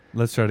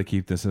Let's try to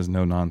keep this as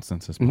no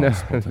nonsense as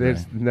possible.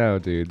 No,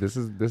 dude. This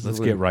is. Let's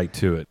get right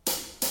to it.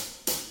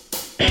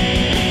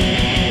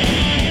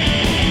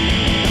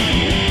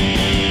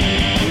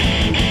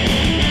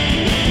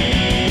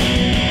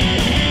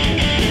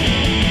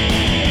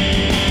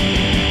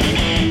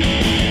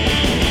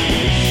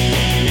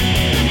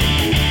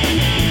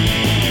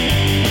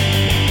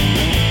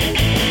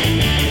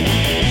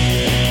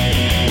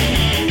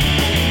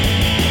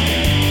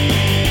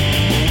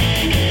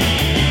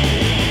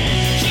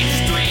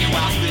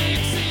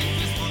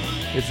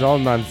 It's all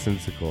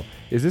nonsensical.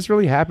 Is this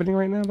really happening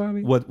right now,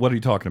 Bobby? What are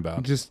you talking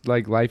about? Just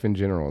like life in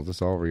general. Is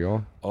this all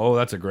real? Oh,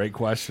 that's a great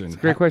question. It's a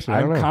great question.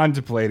 I'm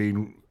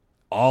contemplating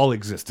all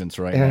existence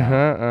right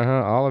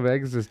now. All of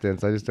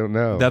existence. I just don't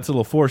know. That's a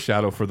little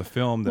foreshadow for the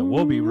film that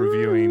we'll be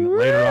reviewing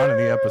later on in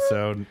the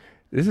episode.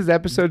 This is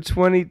episode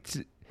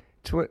 22?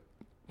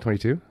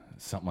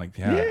 Something like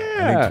that.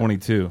 Yeah. I think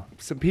 22.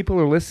 Some people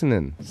are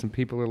listening. Some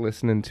people are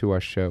listening to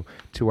our show,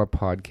 to our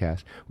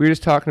podcast. We were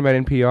just talking about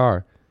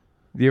NPR.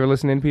 Do you ever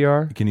listen to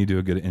NPR? Can you do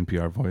a good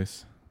NPR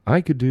voice? I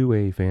could do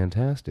a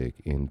fantastic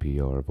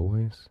NPR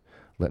voice.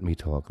 Let me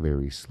talk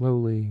very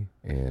slowly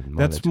and monotonely.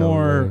 That's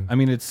more, I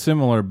mean, it's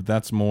similar, but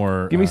that's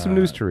more... Give me some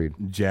news to read.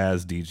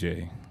 Jazz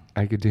DJ.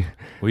 I could do...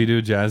 Will you do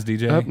a jazz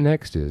DJ? Up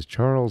next is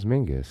Charles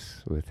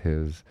Mingus with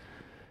his...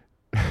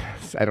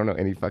 I don't know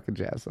any fucking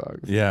jazz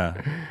songs.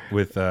 Yeah,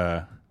 with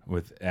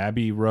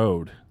Abbey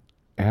Road.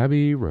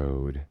 Abbey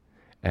Road,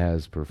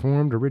 as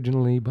performed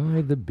originally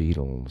by the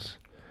Beatles.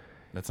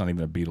 That's not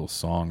even a Beatles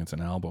song. It's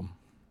an album.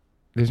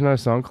 There's not a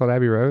song called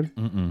Abbey Road?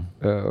 Mm-mm.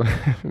 Oh,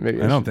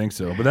 maybe I don't think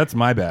so, but that's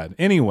my bad.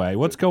 Anyway,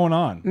 what's going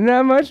on?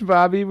 Not much,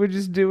 Bobby. We're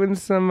just doing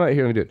some...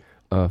 here, let me do it.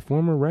 A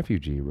former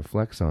refugee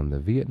reflects on the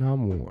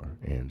Vietnam War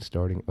and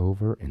starting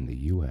over in the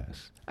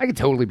U.S. I could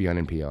totally be on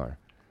NPR.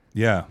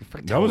 Yeah,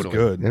 that was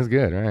good. That was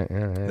good, right?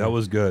 Yeah. That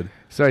was good.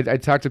 So I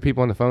talk to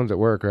people on the phones at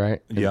work,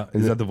 right? Yeah.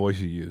 Is that the voice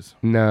you use?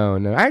 No.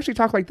 I actually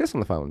talk like this on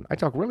the phone. I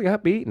talk really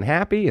upbeat and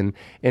happy, and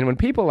when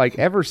people like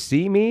ever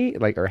see me,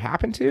 like or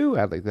happen to,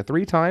 like the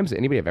 3 times that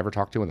anybody I've ever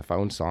talked to on the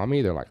phone saw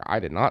me, they're like, I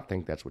did not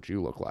think that's what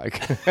you look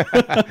like.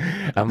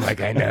 I'm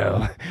like, I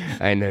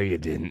know you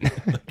didn't.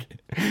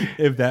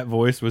 If that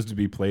voice was to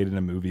be played in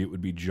a movie, it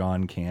would be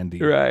John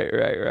Candy. Right.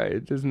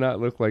 It does not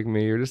look like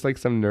me, or just like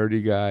some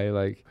nerdy guy,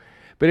 like.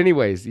 But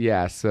anyways,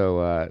 yeah. So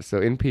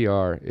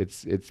NPR,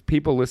 it's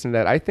people listen to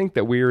that. I think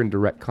that we're in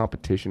direct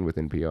competition with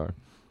NPR.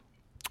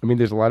 I mean,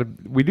 there's a lot of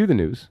we do the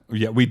news.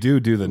 Yeah, we do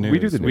the news. We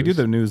do the news. We do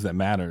the news that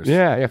matters.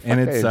 Yeah. And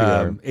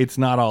it's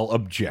not all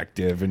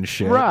objective and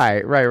shit.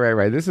 Right.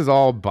 This is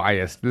all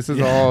biased. This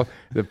is all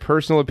the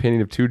personal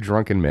opinion of 2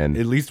 drunken men.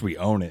 At least we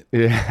own it.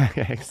 Yeah,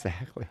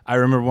 exactly. I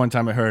remember one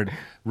time I heard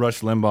Rush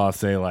Limbaugh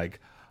say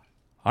like,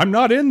 "I'm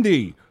not in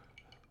the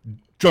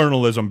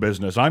journalism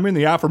business. I'm in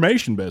the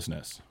affirmation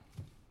business."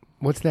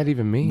 What's that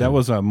even mean? That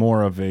was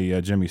more of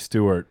a Jimmy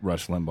Stewart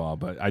Rush Limbaugh,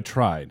 but I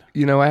tried.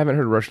 You know, I haven't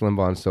heard Rush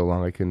Limbaugh in so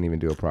long I couldn't even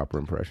do a proper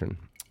impression.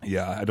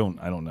 Yeah, I don't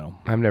know.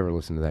 I've never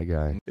listened to that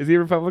guy. Is he a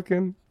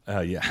Republican?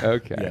 Yeah.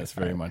 Okay. Yes,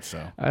 very much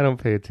so. I don't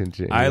pay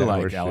attention. I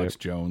like Alex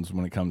Jones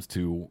when it comes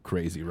to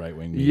crazy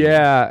right-wing media.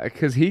 Yeah,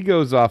 because he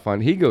goes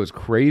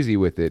crazy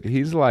with it.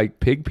 He's like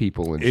pig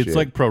people and shit. It's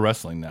like pro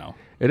wrestling now.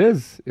 It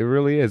is. It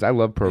really is. I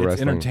love pro wrestling.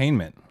 It's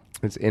entertainment.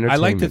 It's entertainment. I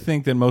like to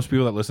think that most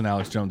people that listen to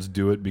Alex Jones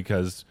do it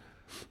because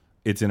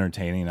it's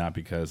entertaining, not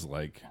because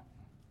like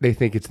they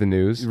think it's the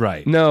news.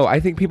 Right. No, I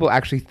think people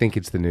actually think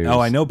it's the news.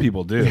 Oh, I know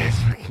people do.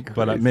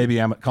 But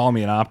maybe call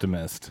me an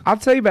optimist. I'll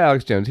tell you about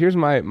Alex Jones. Here's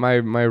my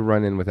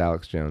run-in with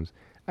Alex Jones.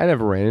 I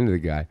never ran into the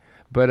guy.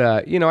 But,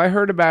 I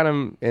heard about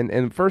him,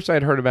 and first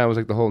I'd heard about it was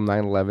like the whole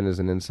 9/11 is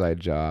an inside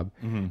job.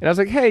 Mm-hmm. And I was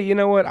like, hey, you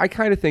know what? I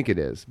kind of think it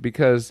is,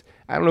 because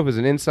I don't know if it's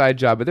an inside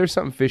job, but there's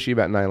something fishy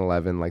about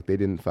 9/11. Like they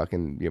didn't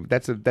fucking,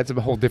 that's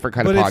a whole different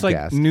kind of podcast. But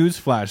it's like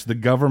newsflash, the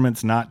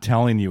government's not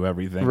telling you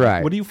everything.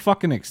 Right. What do you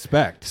fucking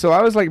expect? So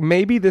I was like,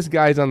 maybe this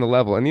guy's on the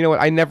level. And you know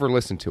what? I never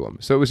listened to him.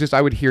 So it was just,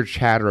 I would hear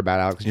chatter about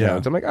Alex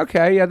Jones. I'm like,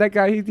 okay, yeah, that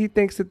guy, he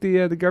thinks that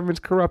the government's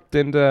corrupt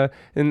and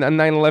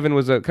 9/11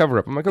 was a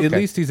cover-up. I'm like, okay. At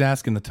least he's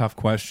asking the tough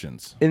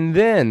questions. And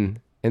then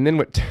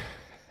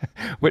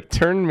what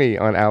turned me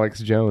on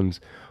Alex Jones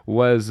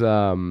was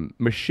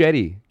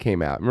Machete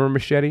came out. Remember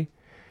Machete?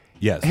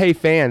 Yes. Hey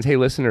fans, hey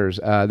listeners,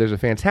 there's a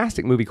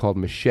fantastic movie called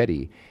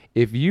Machete.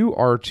 If you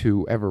are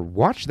to ever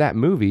watch that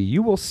movie,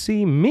 you will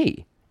see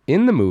me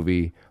in the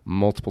movie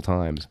multiple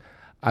times.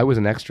 I was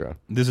an extra.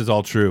 This is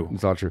all true.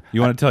 It's all true.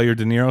 You want to tell your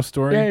De Niro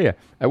story? Yeah.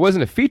 I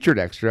wasn't a featured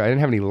extra. I didn't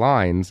have any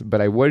lines, but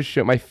I was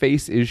my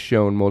face is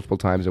shown multiple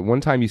times. And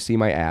one time you see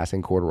my ass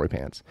in corduroy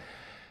pants.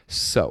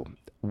 So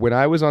when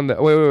I was on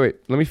the... Wait.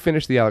 Let me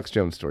finish the Alex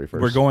Jones story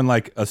first. We're going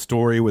like a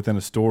story within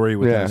a story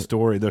within a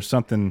story. There's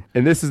something...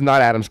 And this is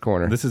not Adam's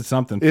Corner. This is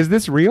something... Is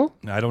this real?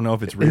 I don't know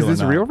if it's real or not. Is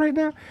this real right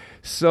now?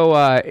 So,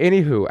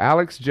 anywho,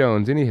 Alex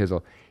Jones,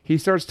 he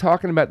starts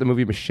talking about the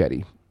movie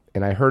Machete.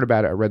 And I heard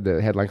about it. I read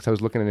the headline because I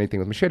was looking at anything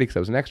with Machete because I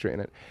was an extra in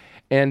it.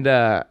 And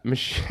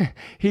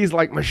he's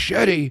like,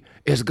 Machete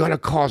is going to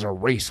cause a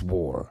race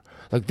war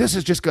like this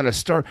is just gonna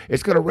start.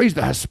 It's gonna raise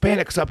the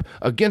Hispanics up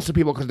against the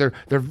people because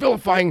they're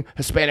vilifying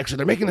Hispanics and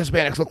they're making the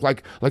Hispanics look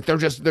like they're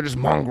just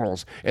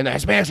mongrels, and the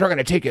Hispanics aren't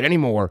gonna take it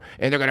anymore,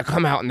 and they're gonna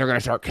come out and they're gonna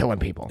start killing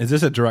people. Is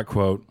this a direct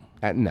quote?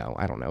 No,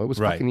 I don't know. It was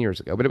fucking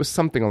years ago, but it was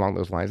something along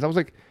those lines. And I was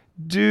like,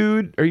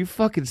 dude, are you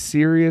fucking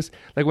serious?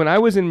 Like when I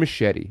was in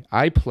Machete,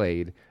 I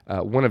played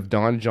one of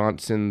Don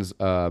Johnson's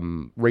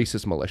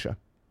racist militia.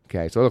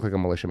 Okay, so I look like a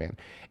militiaman.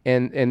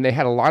 And they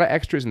had a lot of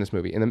extras in this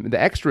movie. And the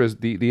extras,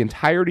 the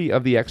entirety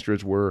of the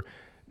extras were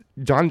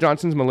Don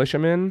Johnson's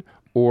militiamen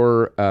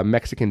or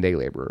Mexican day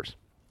laborers.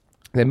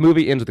 The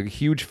movie ends with a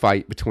huge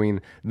fight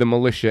between the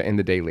militia and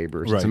the day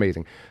laborers. Right. It's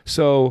amazing.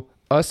 So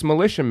us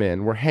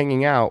militiamen were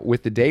hanging out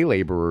with the day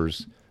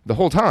laborers the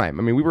whole time.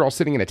 I mean, we were all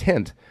sitting in a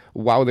tent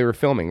while they were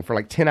filming for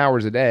like 10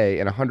 hours a day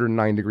in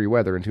 109-degree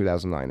weather in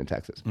 2009 in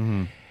Texas.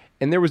 Mm-hmm.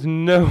 And there was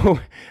no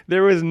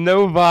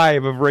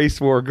vibe of race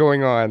war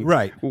going on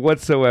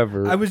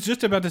whatsoever. I was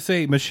just about to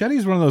say, Machete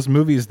is one of those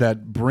movies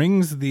that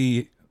brings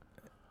the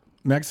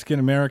Mexican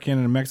American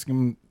and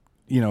Mexican,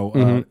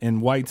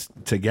 and whites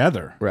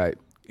together. Right.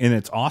 In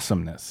its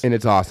awesomeness. And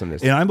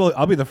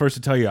I'll be the first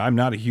to tell you, I'm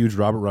not a huge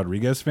Robert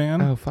Rodriguez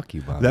fan. Oh, fuck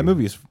you, Bobby. That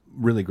movie is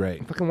really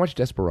great. Fucking watch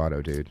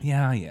Desperado, dude.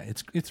 Yeah,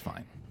 it's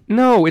fine.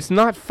 No, it's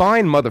not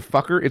fine,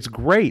 motherfucker. It's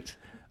great.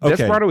 Okay.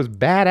 Desperado is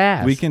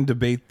badass. We can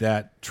debate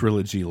that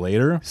trilogy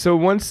later. So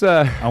once...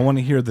 I want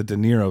to hear the De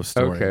Niro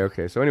story.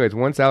 Okay. So anyways,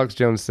 once Alex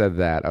Jones said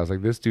that, I was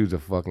like, this dude's a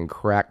fucking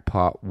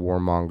crackpot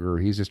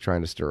warmonger. He's just trying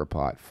to stir a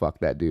pot. Fuck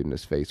that dude in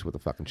his face with a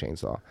fucking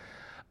chainsaw.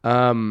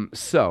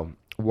 So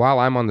while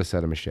I'm on the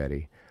set of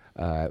Machete,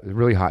 a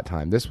really hot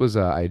time. This was,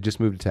 I had just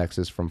moved to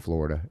Texas from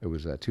Florida. It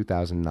was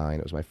 2009.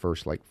 It was my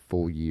first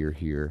full year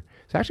here.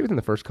 It's actually within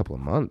the first couple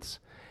of months.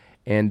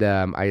 And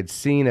I had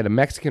seen at a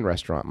Mexican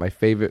restaurant, my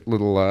favorite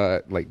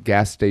little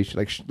gas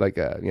station,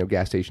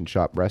 gas station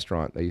shop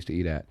restaurant I used to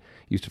eat at,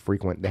 used to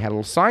frequent. They had a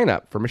little sign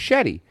up for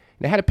Machete,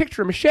 and they had a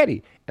picture of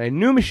Machete. And I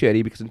knew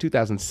Machete because in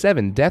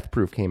 2007, Death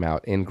Proof came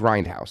out in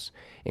Grindhouse.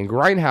 And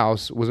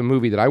Grindhouse was a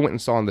movie that I went and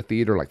saw in the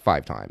theater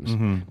 5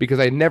 times because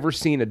I had never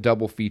seen a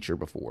double feature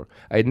before.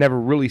 I had never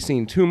really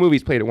seen 2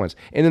 movies played at once.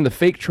 And then the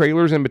fake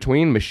trailers in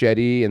between,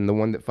 Machete and the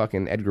one that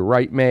fucking Edgar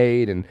Wright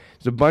made, and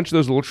there's a bunch of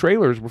those little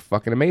trailers were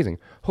fucking amazing.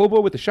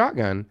 Hobo with the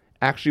Shotgun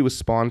actually was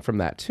spawned from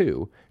that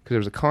too, because there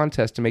was a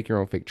contest to make your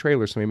own fake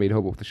trailer. Somebody made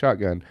Hobo with the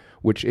Shotgun,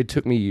 which it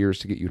took me years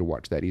to get you to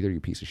watch that either, you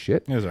piece of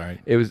shit. It was all right.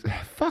 It was,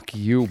 fuck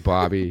you,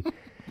 Bobby.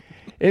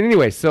 And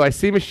anyway, so I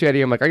see Machete.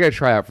 I'm like, I got to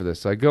try out for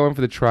this. So I go in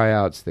for the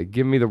tryouts. They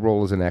give me the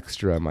role as an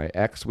extra. My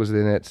ex was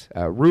in it.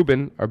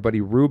 Ruben, our buddy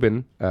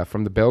Ruben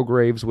from the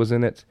Belgraves was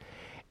in it.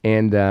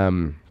 And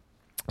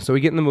so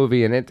we get in the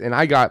movie, and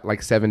I got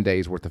 7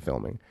 days worth of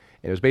filming.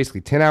 And it was basically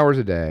 10 hours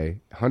a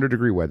day,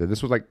 100-degree weather.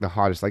 This was the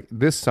hottest.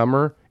 This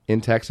summer in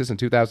Texas in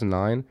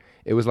 2009,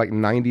 it was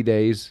 90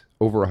 days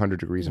over 100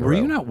 degrees in a row.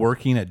 Were you not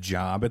working a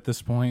job at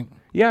this point?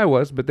 Yeah, I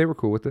was, but they were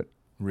cool with it.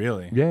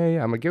 Really?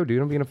 Yeah. I'm like, yo,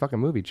 dude, I'm being a fucking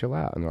movie. Chill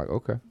out. And they're like,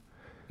 okay.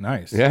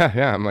 Nice.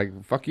 Yeah. I'm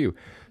like, fuck you.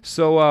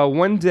 So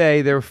one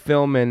day they're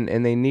filming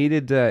and they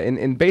needed,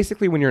 and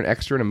basically when you're an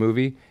extra in a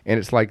movie and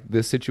it's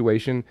this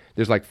situation,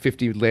 there's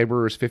 50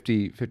 laborers,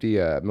 50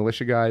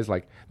 militia guys.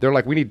 They're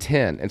we need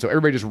 10. And so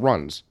everybody just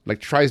runs,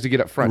 tries to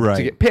get up front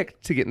to get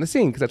picked to get in the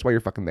scene because that's why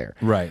you're fucking there.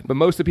 Right. But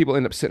most of the people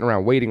end up sitting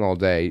around waiting all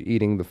day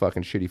eating the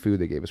fucking shitty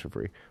food they gave us for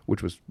free,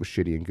 which was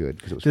shitty and good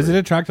because it was Does free. it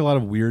attract a lot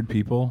of weird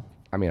people?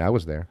 I mean, I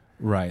was there.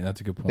 Right, that's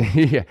a good point.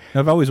 Yeah,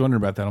 I've always wondered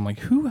about that. I'm like,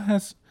 who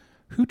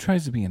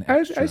tries to be an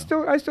extra?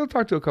 I still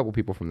talk to a couple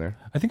people from there.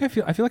 I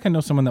feel like I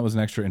know someone that was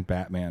an extra in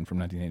Batman from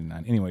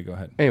 1989. Anyway, go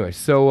ahead. Anyway,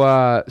 so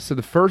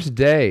the first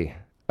day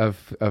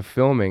of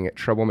filming at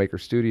Troublemaker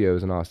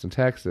Studios in Austin,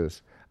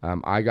 Texas,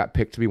 I got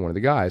picked to be one of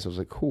the guys. I was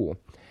like, cool.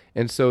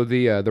 And so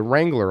the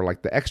wrangler,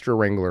 the extra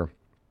wrangler,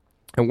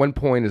 at one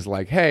point is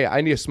like, hey,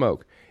 I need a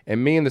smoke.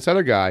 And me and this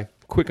other guy,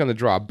 quick on the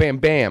draw, bam,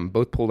 bam,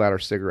 both pulled out our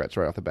cigarettes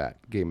right off the bat.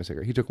 Gave him a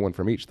cigarette. He took one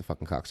from each, the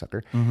fucking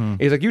cocksucker. Mm-hmm.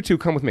 And he's like, you two,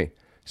 come with me.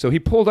 So he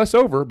pulled us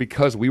over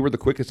because we were the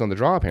quickest on the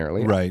draw,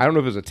 apparently. Right. I don't know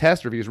if it was a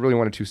test or if he just really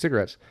wanted 2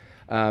 cigarettes.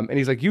 And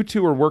he's like, you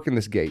two are working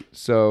this gate.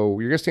 So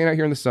you're going to stand out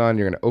here in the sun.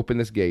 You're going to open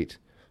this gate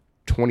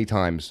 20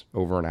 times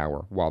over an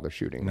hour while they're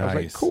shooting. Nice. I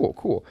was like,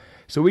 cool.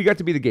 So we got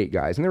to be the gate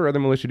guys. And there were other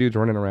militia dudes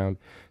running around.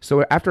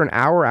 So after an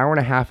hour and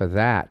a half of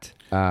that...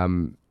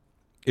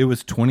 it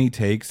was 20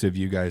 takes of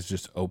you guys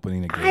just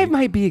opening a gate. I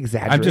might be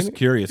exaggerating. I'm just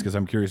curious because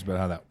I'm curious about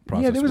how that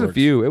process works. Yeah, there was a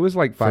few. It was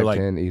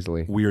 5-10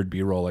 easily. Weird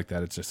B-roll like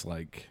that. It's just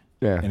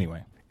yeah.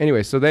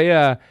 Anyway, so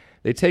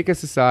they take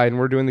us aside and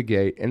we're doing the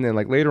gate, and then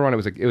later on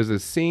it was a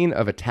scene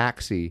of a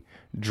taxi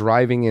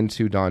driving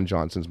into Don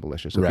Johnson's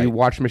militia. So if you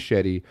watch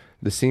Machete,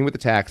 the scene with the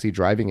taxi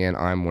driving in,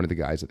 I'm one of the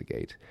guys at the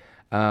gate.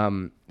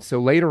 So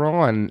later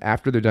on,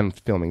 after they're done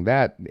filming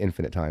that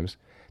infinite times,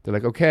 they're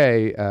like,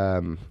 okay,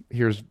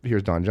 here's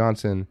Don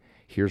Johnson.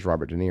 Here's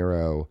Robert De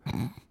Niro.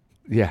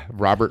 Yeah,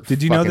 Robert.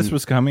 Did you know this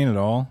was coming at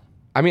all?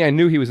 I mean, I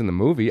knew he was in the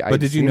movie.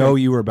 But did you know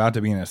you were about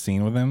to be in a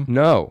scene with him?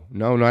 No,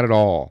 not at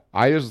all.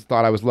 I just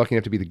thought I was lucky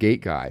enough to be the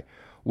gate guy.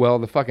 Well,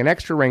 the fucking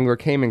extra wrangler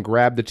came and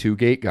grabbed the 2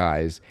 gate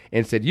guys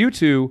and said, you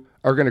 2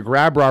 are going to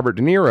grab Robert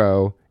De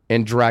Niro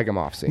and drag him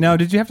off scene. Now,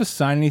 did you have to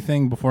sign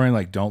anything beforehand,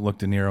 like don't look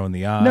De Niro in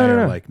the eye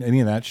or like any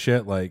of that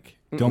shit? Like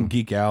don't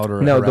geek out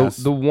or harass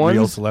the ones,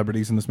 real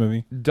celebrities in this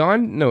movie? I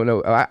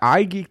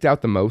geeked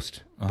out the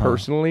most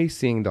personally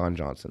seeing Don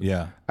Johnson.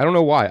 Yeah. I don't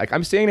know why. Like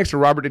I'm standing next to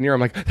Robert De Niro. I'm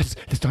like,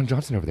 that's Don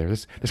Johnson over there.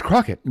 There's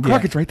Crockett.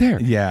 Crockett's right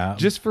there. Yeah.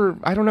 Just for,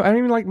 I don't know. I don't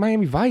even like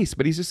Miami Vice,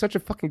 but he's just such a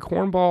fucking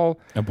cornball.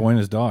 A boy and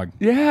his dog.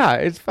 Yeah,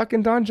 it's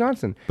fucking Don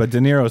Johnson. But De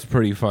Niro's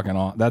pretty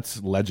fucking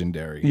that's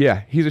legendary.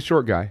 Yeah, he's a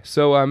short guy.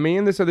 So me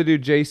and this other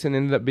dude, Jason,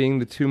 ended up being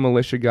the 2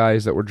 militia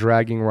guys that were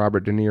dragging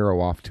Robert De Niro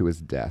off to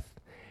his death.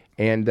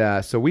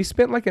 And so we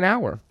spent like an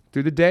hour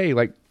through the day,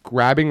 like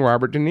grabbing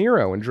Robert De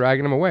Niro and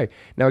dragging him away.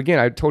 Now, again,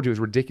 I told you it was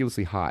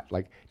ridiculously hot.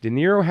 Like De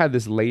Niro had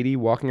this lady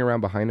walking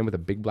around behind him with a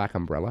big black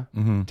umbrella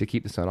to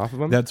keep the sun off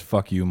of him. That's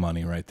fuck you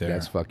money right there.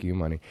 That's fuck you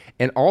money.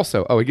 And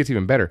also, it gets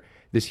even better.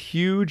 This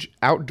huge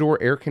outdoor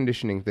air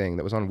conditioning thing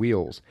that was on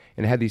wheels,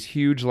 and it had these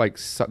huge, like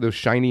those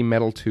shiny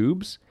metal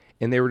tubes,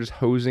 and they were just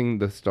hosing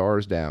the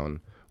stars down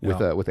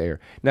with air.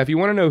 Now, if you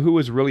want to know who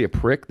was really a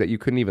prick that you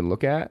couldn't even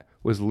look at,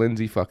 was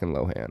Lindsay fucking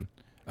Lohan.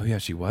 Oh yeah,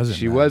 she wasn't.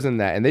 She wasn't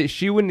that, and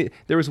she wouldn't.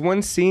 There was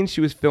one scene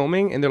she was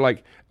filming, and they're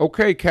like,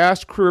 "Okay,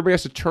 cast crew, everybody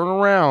has to turn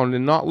around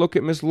and not look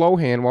at Miss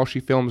Lohan while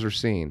she films her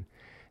scene."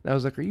 And I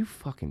was like, "Are you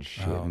fucking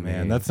shitting me?" Oh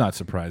man, that's not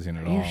surprising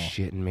at all. Are you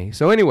shitting me?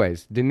 So,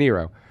 anyways, De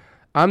Niro,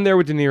 I'm there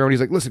with De Niro, and he's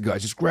like, "Listen,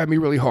 guys, just grab me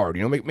really hard.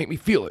 Make me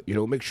feel it.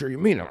 Make sure you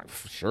mean it." I'm like,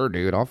 "Sure,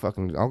 dude. I'll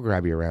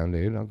grab you around,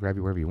 dude. I'll grab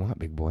you wherever you want,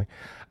 big boy."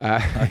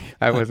 I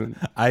wasn't.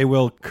 I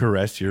will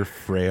caress your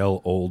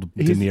frail old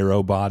De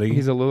Niro body.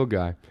 He's a little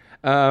guy.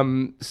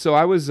 So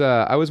I was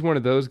one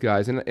of those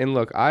guys, and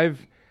look,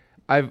 I've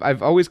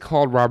always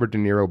called Robert De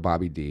Niro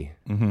Bobby D.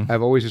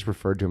 I've always just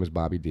referred to him as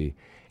Bobby D.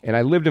 And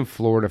I lived in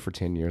Florida for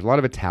 10 years. A lot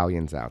of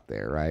Italians out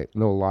there, right?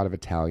 Know a lot of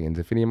Italians.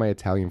 If any of my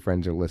Italian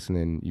friends are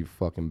listening, you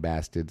fucking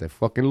bastards, I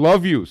fucking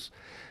love yous.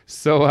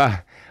 So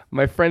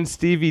my friend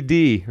Stevie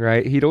D,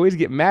 right? He'd always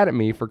get mad at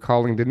me for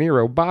calling De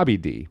Niro Bobby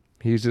D.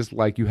 He's just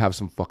like, you have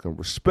some fucking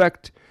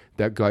respect.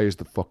 That guy is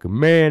the fucking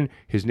man.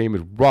 His name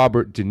is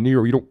Robert De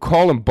Niro. You don't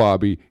call him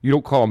Bobby. You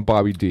don't call him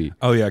Bobby D.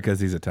 Oh, yeah, because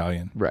he's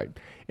Italian. Right.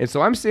 And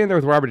so I'm standing there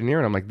with Robert De Niro,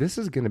 and I'm like, this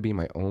is going to be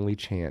my only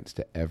chance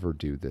to ever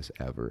do this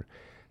ever.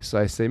 So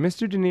I say,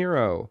 Mr. De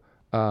Niro,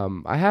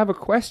 I have a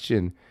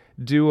question.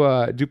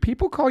 Do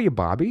people call you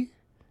Bobby?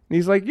 And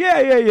he's like,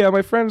 yeah.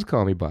 My friends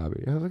call me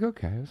Bobby. I was like,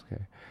 okay.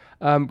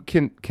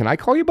 Can I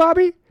call you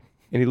Bobby?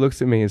 And he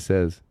looks at me and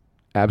says,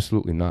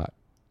 absolutely not.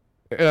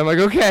 And I'm like,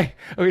 okay,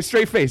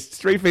 straight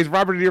face,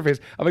 Robert De Niro face.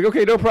 I'm like,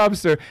 okay, no problem,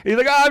 sir. And he's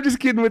like, I'm just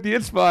kidding with you,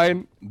 it's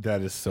fine.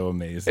 That is so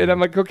amazing. And I'm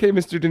like, okay,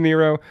 Mr. De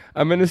Niro,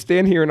 I'm going to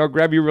stand here and I'll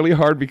grab you really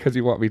hard because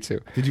you want me to.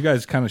 Did you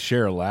guys kind of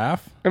share a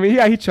laugh? I mean,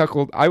 yeah, he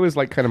chuckled. I was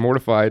like kind of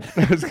mortified.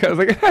 I was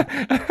like,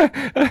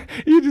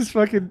 you just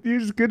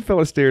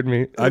Goodfella stared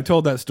me. I've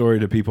told that story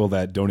to people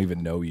that don't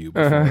even know you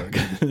before.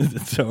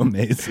 It's so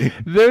amazing.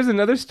 There's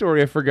another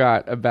story I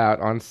forgot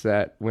about on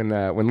set when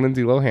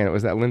Lindsay Lohan, it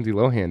was that Lindsay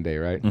Lohan day,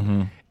 right?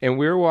 Mm-hmm. And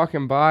we were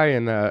walking by,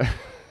 and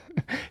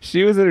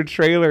she was in her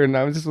trailer, and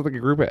I was just with like a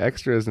group of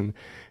extras, and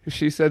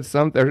she said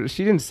something, or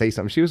she didn't say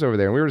something. She was over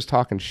there, and we were just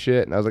talking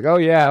shit, and I was like, oh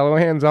yeah,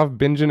 Lohan's off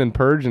binging and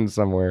purging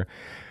somewhere.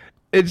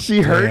 And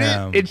she heard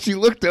it, and she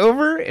looked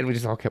over, and we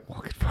just all kept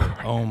walking forward.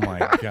 Oh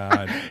my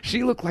God.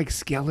 She looked like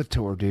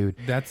Skeletor, dude.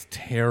 That's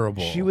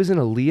terrible. She was in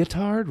a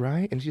leotard,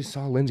 right? And she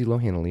saw Lindsay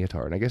Lohan in a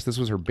leotard. And I guess this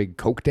was her big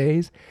coke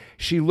days.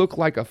 She looked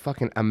like a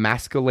fucking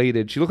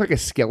emasculated, she looked like a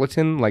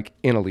skeleton, like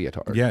in a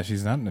leotard. Yeah,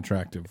 she's not an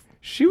attractive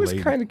She was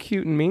kind of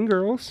cute in Mean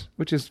Girls,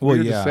 which is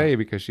weird to say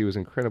because she was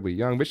incredibly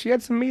young, but she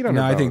had some meat on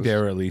her bones. I think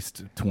there were at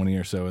least 20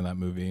 or so in that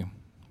movie.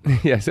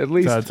 Yes, at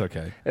least. So that's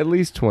okay. At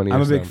least 20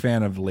 I'm a big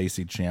fan of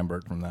Lacey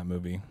Chambert from that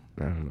movie.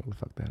 I don't know what the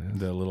fuck that is.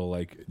 The little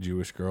like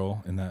Jewish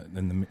girl in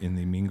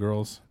the Mean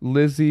Girls.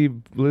 Lizzie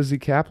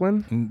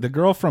Kaplan? The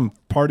girl from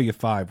Party of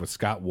Five with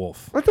Scott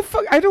Wolf. What the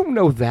fuck? I don't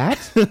know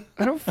that.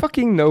 I don't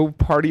fucking know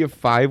Party of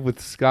Five with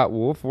Scott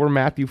Wolf or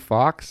Matthew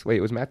Fox. Wait,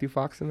 was Matthew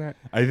Fox in that?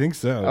 I think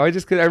so. Oh, I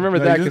remember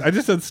that. I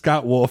just said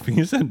Scott Wolf and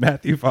you said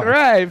Matthew Fox.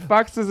 Right,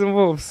 Foxes and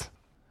Wolves.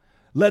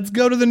 Let's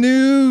go to the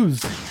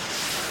news.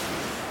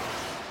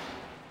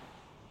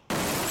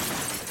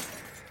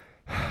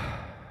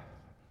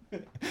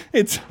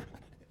 It's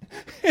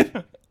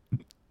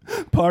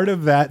part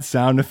of that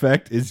sound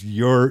effect is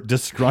your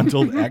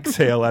disgruntled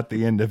exhale at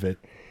the end of it.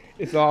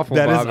 It's awful,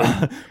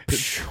 Bobby.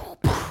 It's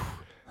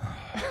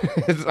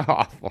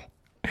awful.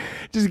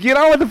 Just get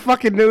on with the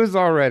fucking news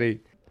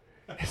already.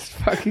 It's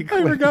fucking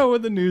clear. I forgot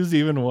what the news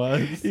even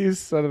was. You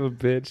son of a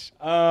bitch.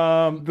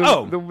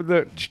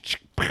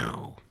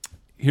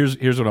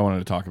 Here's what I wanted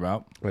to talk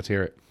about. Let's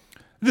hear it.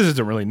 This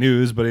isn't really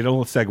news, but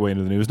it'll segue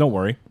into the news. Don't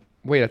worry.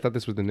 Wait, I thought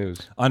this was the news.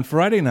 On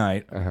Friday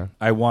night,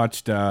 I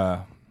watched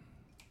Happy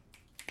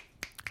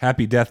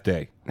Death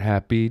Day.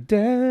 Happy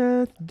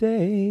Death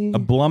Day. A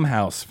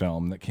Blumhouse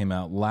film that came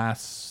out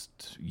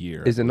last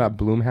year. Is it not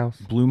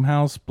Blumhouse?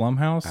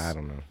 Blumhouse? I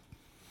don't know.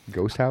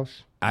 Ghost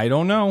House? I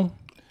don't know.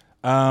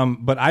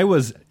 But I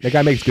was That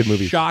guy makes good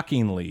movies.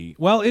 Shockingly,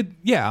 well,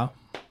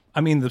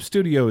 I mean, the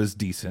studio is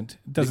decent.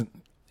 It doesn't.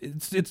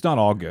 It's not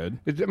all good.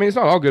 I mean, it's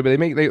not all good, but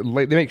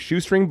they make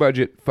shoestring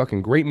budget,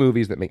 fucking great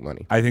movies that make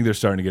money. I think they're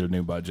starting to get a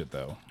new budget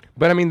though.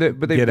 But I mean,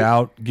 Get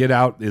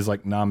Out is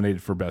like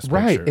nominated for Best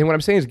right. Picture. And what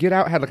I'm saying is, Get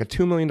Out had like a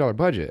 $2 million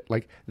budget.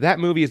 Like that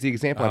movie is the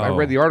example. I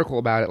read the article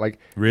about it. Like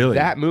really,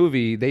 that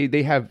movie,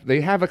 they have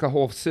like a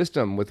whole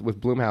system with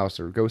Blumhouse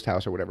or Ghost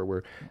House or whatever,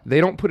 where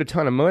they don't put a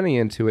ton of money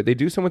into it. They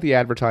do some with the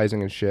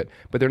advertising and shit,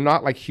 but they're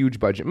not like huge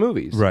budget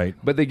movies. Right.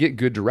 But they get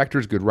good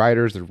directors, good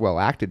writers. They're well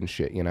acted and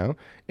shit, you know.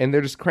 And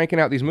they're just cranking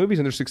out these movies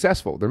and they're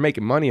successful. They're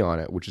making money on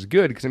it, which is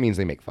good because it means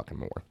they make fucking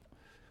more.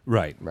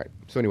 Right. Right.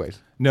 So, anyways.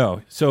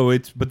 No.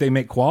 But they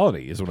make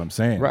quality, is what I'm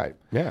saying. Right.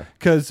 Yeah.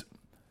 Because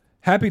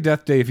Happy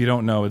Death Day, if you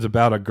don't know, is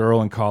about a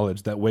girl in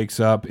college that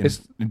wakes up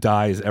and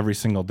dies every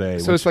single day.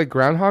 So it's like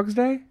Groundhog's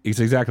Day? It's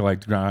exactly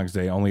like Groundhog's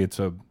Day, only it's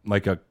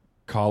like a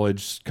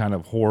college kind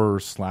of horror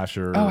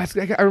slasher. Oh,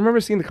 I remember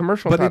seeing the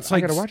commercial. But it's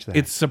like, I gotta watch that.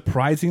 It's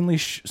surprisingly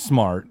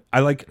smart. I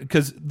like,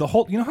 because the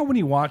whole, you know how when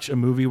you watch a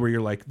movie where you're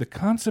like, the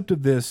concept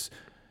of this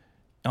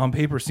on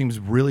paper seems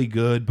really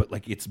good, but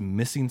like it's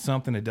missing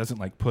something. It doesn't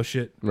like push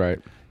it.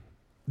 Right.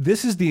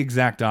 This is the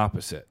exact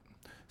opposite.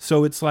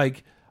 So it's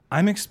like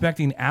I'm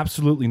expecting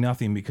absolutely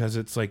nothing because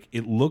it's like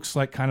it looks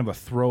like kind of a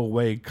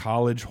throwaway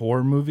college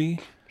horror movie.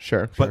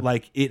 Sure. But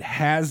like it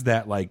has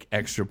that like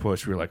extra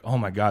push where you're like, oh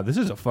my God, this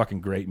is a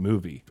fucking great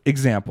movie.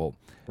 Example,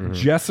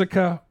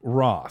 Jessica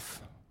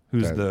Roth,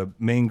 who's the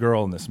main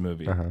girl in this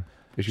movie.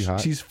 Is she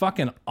hot? She's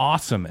fucking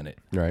awesome in it.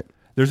 Right.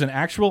 There's an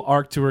actual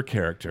arc to her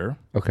character.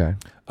 Okay.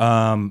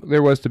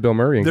 There was to Bill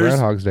Murray in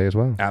Groundhog's Day as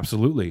well.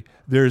 Absolutely.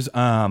 There's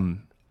a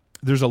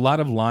lot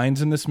of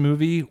lines in this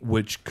movie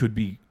which could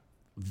be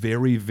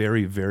very,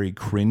 very, very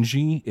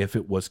cringy if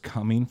it was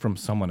coming from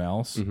someone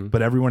else.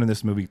 But everyone in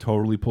this movie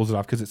totally pulls it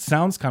off because it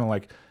sounds kind of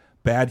like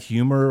bad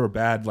humor or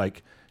bad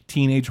like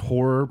teenage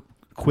horror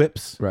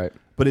quips. Right.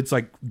 But it's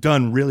like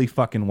done really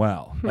fucking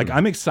well. Like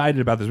I'm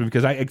excited about this movie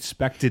because I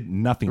expected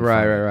nothing from it.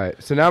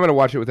 Right. So now I'm going to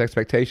watch it with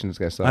expectations,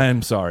 guys. I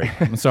am sorry.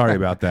 I'm sorry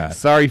about that.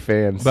 Sorry,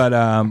 fans. But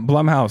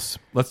Blumhouse.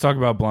 Let's talk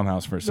about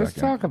Blumhouse for a second.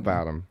 Let's talk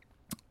about him.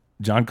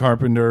 John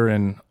Carpenter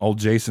and old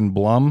Jason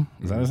Blum.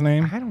 Is that his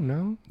name? I don't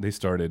know. They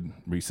started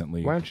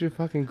recently. Why don't you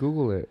fucking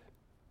Google it?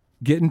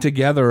 Getting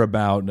together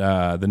about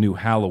the new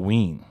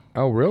Halloween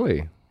Oh,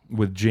 really?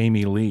 with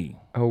Jamie Lee.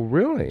 Oh,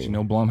 really? Did you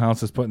know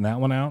Blumhouse is putting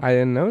that one out? I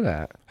didn't know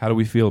that. How do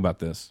we feel about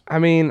this? I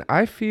mean,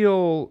 I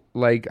feel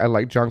like I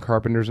like John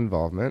Carpenter's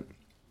involvement.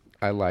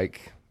 I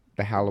like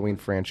the Halloween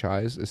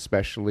franchise,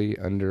 especially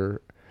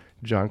under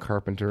John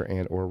Carpenter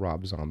and or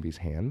Rob Zombie's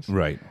hands.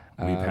 Right.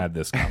 We've had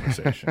this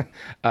conversation.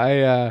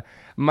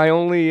 My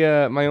only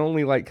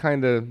like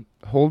kind of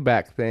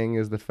holdback thing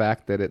is the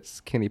fact that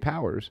it's Kenny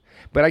Powers.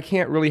 But I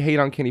can't really hate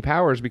on Kenny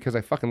Powers because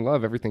I fucking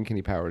love everything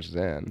Kenny Powers is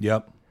in.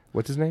 Yep.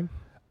 What's his name?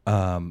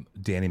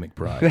 Danny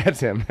McBride. That's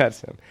him.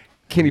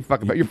 Kenny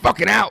fucking Powers. You're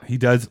fucking out. He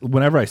does.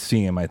 Whenever I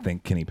see him, I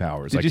think Kenny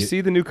Powers. Did you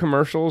see the new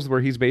commercials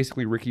where he's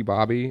basically Ricky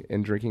Bobby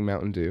and drinking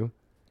Mountain Dew?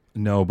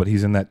 No, but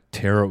he's in that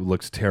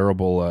looks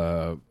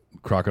terrible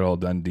Crocodile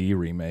Dundee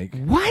remake.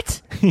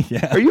 What?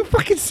 Yeah. Are you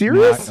fucking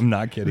serious? I'm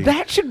not kidding.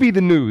 That should be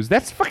the news.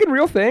 That's a fucking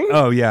real thing.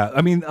 Oh, yeah.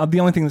 I mean, the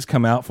only thing that's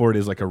come out for it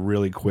is like a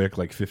really quick,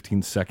 like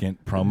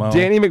 15-second promo.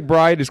 Danny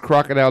McBride is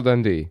Crocodile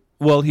Dundee.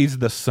 Well, he's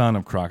the son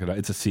of Crocodile.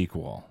 It's a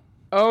sequel.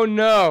 Oh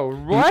no!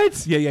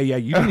 What? Yeah.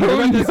 You didn't hear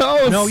about this?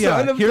 No, yeah.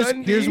 son of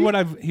Dundee. Here's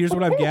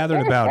what I've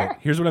gathered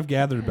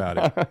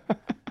about it.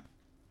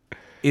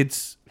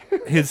 It's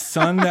his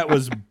son that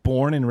was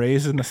born and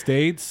raised in the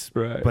States,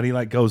 right? But he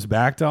like goes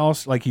back to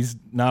like he's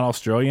not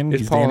Australian.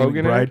 Is he's Paul Danny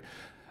Hogan McBride.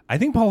 I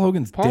think Paul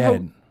Hogan's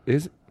dead.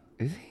 Is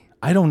he?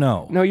 I don't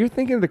know. No, you're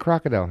thinking of the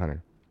Crocodile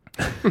Hunter.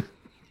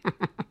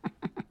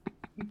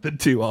 The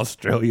two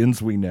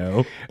Australians we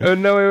know. Oh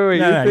no! Wait!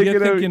 You're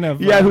thinking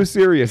of who's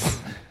serious?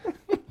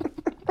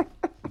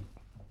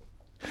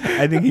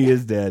 I think he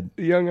is dead.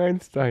 Young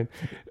Einstein.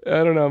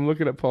 I don't know. I'm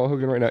looking at Paul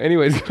Hogan right now.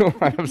 Anyways, go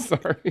on. I'm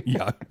sorry.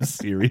 Yeah, I'm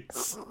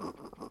serious.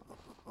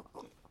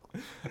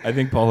 I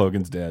think Paul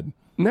Hogan's dead.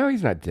 No,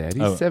 he's not dead.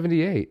 He's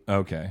 78.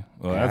 Okay.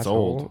 Well, that's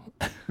old.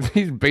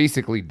 He's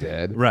basically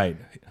dead. Right.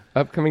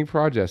 Upcoming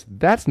projects.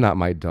 That's not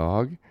my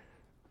dog.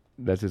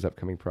 That's his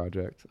upcoming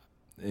project.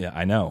 Yeah,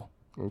 I know.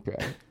 Okay.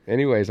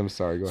 Anyways, I'm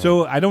sorry. Go ahead.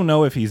 So I don't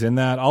know if he's in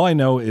that. All I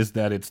know is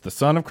that it's the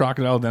son of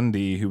Crocodile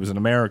Dundee, who was an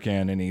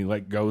American, and he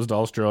like goes to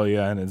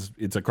Australia, and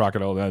it's a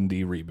Crocodile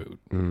Dundee reboot.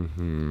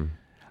 Mm-hmm.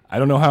 I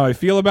don't know how I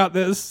feel about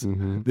this.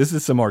 Mm-hmm. This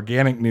is some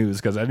organic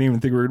news because I didn't even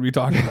think we were going to be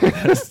talking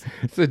about this.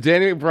 So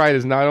Danny McBride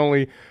is not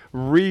only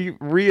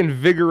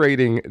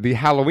reinvigorating the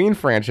Halloween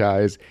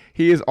franchise,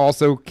 he is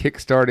also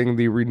kickstarting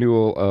the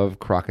renewal of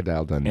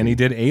Crocodile Dundee. And he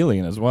did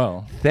Alien as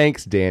well.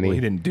 Thanks, Danny. Well,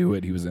 he didn't do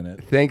it. He was in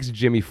it. Thanks,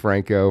 Jimmy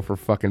Franco, for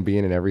fucking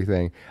being in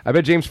everything. I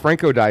bet James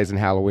Franco dies in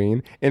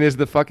Halloween and is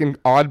the fucking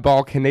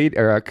oddball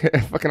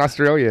fucking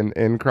Australian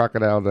in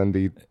Crocodile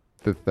Dundee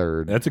the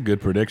third. That's a good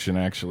prediction,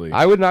 actually.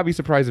 I would not be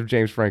surprised if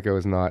James Franco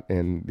is not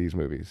in these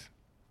movies.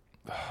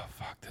 Oh,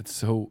 fuck. That's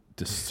so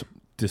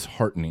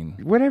disheartening.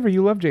 Whatever,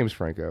 you love James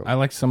Franco. I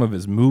like some of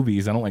his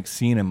movies. I don't like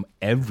seeing him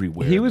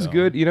everywhere. He was though.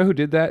 good. You know who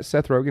did that?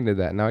 Seth Rogen did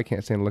that. Now I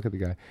can't stand to look at the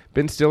guy.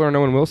 Ben Stiller and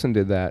Owen Wilson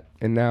did that,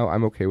 and now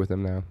I'm okay with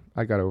him now.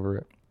 I got over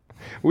it.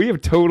 We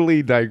have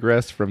totally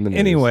digressed from the news.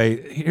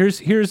 Anyway,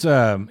 here's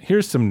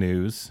some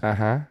news.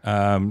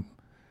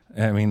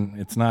 I mean,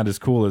 it's not as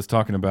cool as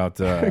talking about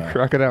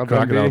Crocodile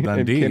Dundee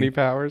and Kenny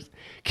Powers.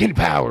 Kenny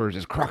Powers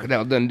is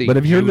Crocodile Dundee. But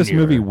have you heard of this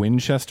movie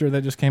Winchester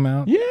that just came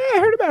out? Yeah, I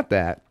heard about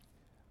that.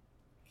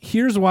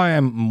 Here's why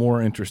I'm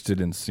more interested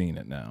in seeing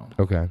it now.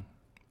 Okay.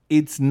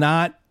 It's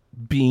not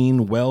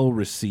being well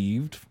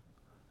received.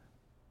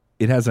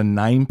 It has a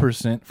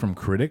 9% from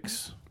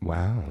critics.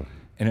 Wow.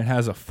 And it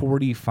has a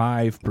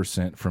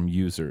 45% from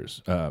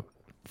users,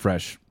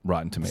 fresh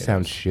Rotten Tomatoes.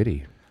 Sounds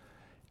shitty.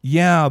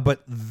 Yeah,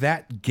 but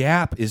that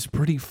gap is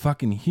pretty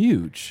fucking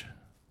huge.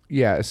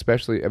 Yeah,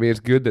 especially, I mean, it's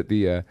good that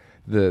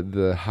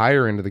the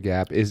higher end of the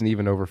gap isn't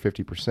even over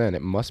 50%.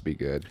 It must be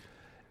good.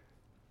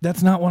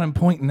 That's not what I'm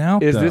pointing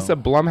out, Is this a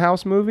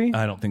Blumhouse movie?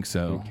 I don't think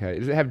so. Okay.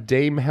 Does it have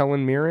Dame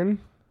Helen Mirren?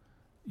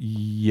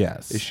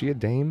 Yes. Is she a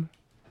dame?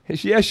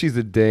 Yeah, she's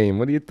a dame.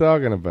 What are you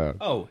talking about?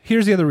 Oh,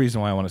 here's the other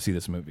reason why I want to see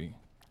this movie.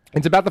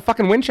 It's about the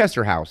fucking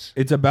Winchester House.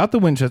 It's about the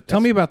Winchester. Tell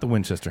me about the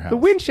Winchester House. The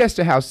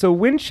Winchester House. So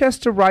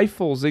Winchester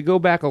rifles, they go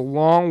back a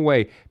long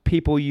way.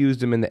 People used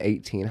them in the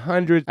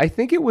 1800s. I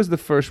think it was the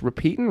first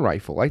repeating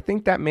rifle. I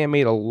think that man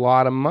made a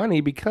lot of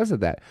money because of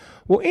that.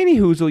 Well,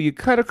 anyhoozle, you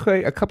cut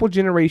a couple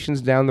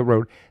generations down the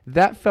road,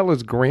 that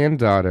fella's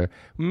granddaughter,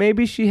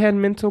 maybe she had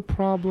mental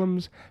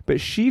problems, but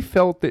she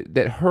felt that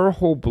her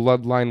whole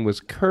bloodline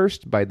was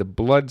cursed by the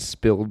blood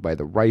spilled by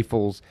the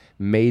rifles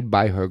made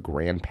by her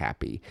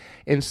grandpappy.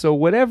 And so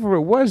whatever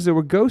it was, there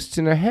were ghosts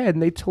in her head,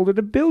 and they told her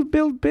to build,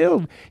 build,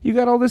 build. You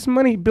got all this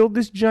money, build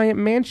this giant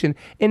mansion,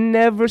 and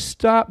never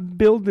stop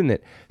building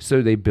it.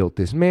 So they built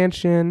this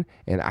mansion,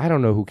 and I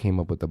don't know who came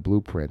up with the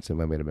blueprints. It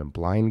might have been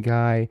Blind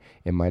Guy.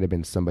 It might have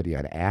been somebody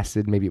on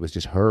acid. Maybe it was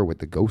just her with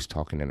the ghost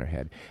talking in her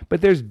head.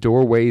 But there's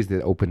doorways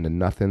that open to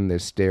nothing.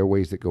 There's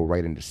stairways that go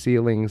right into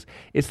ceilings.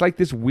 It's like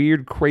this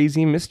weird,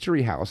 crazy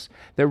mystery house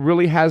that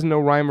really has no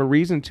rhyme or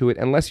reason to it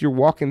unless you're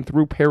walking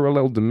through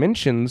parallel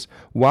dimensions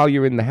while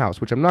you're in the house,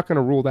 which I'm not going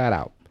to rule that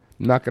out.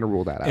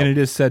 And it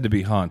is said to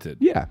be haunted.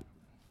 Yeah.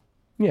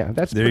 Yeah,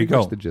 that's there pretty you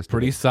much go. the gist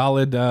Pretty of it.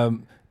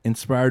 Solid,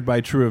 inspired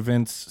by true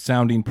events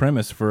sounding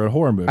premise for a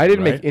horror movie. I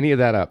didn't right? make any of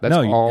that up. That's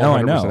no, all 100%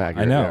 I know. accurate.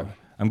 I know. Yeah.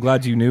 I'm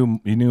glad you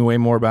knew way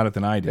more about it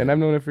than I did. And I've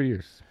known it for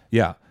years.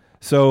 Yeah.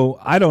 So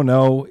I don't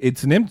know.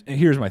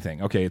 Here's my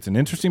thing. Okay, it's an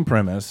interesting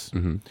premise.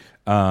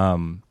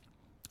 Mm-hmm.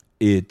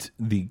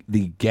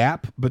 The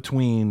gap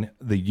between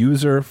the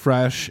user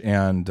fresh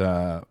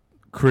and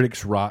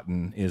critics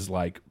rotten is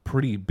like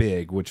pretty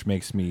big, which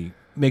makes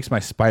my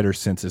spider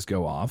senses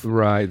go off.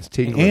 Right, it's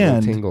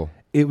tingle.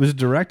 It was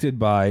directed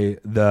by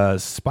the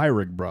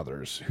Spyrig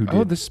brothers, who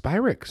did the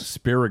Spyrigs.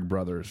 Spyrig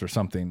brothers or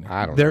something.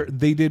 I don't know.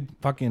 They did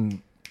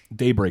fucking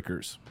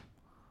Daybreakers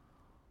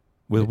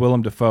with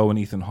Willem Dafoe and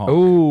Ethan Hawke.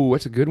 Oh,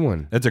 that's a good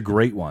one. That's a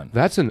great one.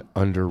 That's an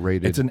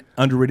underrated. It's an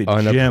underrated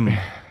gem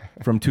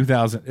from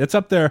 2000. It's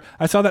up there.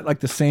 I saw that like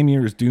the same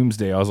year as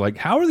Doomsday. I was like,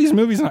 how are these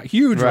movies not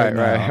huge right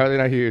now? Right. How are they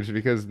not huge?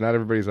 Because not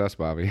everybody's us,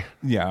 Bobby.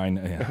 Yeah, I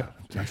know.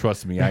 Yeah.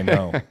 Trust me, I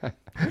know.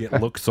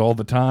 Get looks all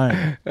the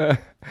time.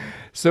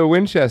 So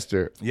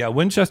Winchester. Yeah,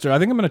 Winchester. I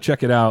think I'm going to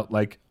check it out.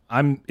 Like,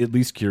 I'm at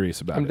least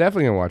curious about it. I'm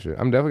definitely going to watch it.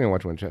 I'm definitely going to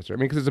watch Winchester. I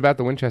mean, because it's about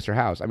the Winchester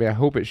house. I mean, I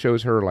hope it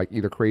shows her like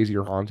either crazy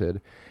or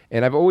haunted.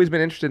 And I've always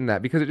been interested in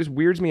that because it just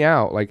weirds me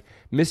out. Like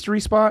mystery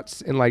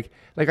spots and like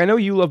I know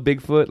you love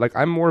Bigfoot. Like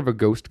I'm more of a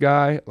ghost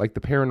guy, like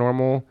the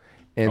paranormal.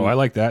 And, I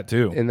like that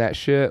too. And that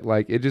shit,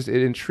 like it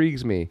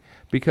intrigues me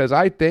because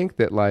I think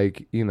that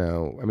like, you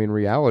know, I mean,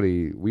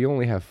 reality, we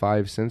only have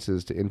 5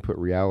 senses to input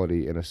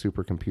reality in a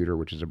supercomputer,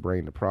 which is a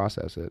brain to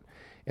process it.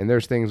 And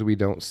there's things we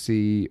don't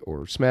see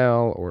or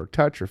smell or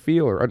touch or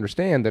feel or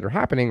understand that are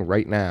happening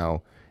right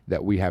now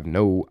that we have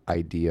no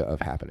idea of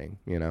happening,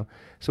 you know?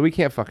 So we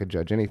can't fucking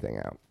judge anything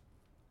out.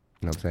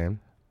 You know what I'm saying?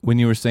 When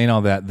you were saying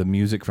all that, the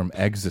music from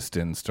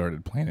Existenz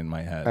started playing in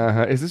my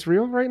head. Is this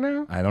real right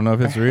now? I don't know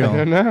if it's real. I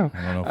don't know.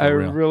 I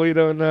really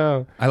don't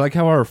know. I like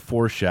how our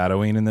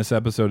foreshadowing in this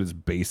episode is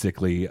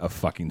basically a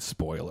fucking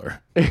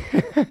spoiler.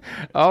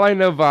 All I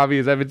know, Bobby,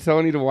 is I've been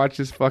telling you to watch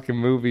this fucking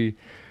movie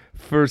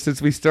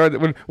since we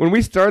started. When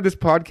we started this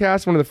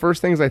podcast, one of the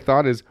first things I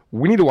thought is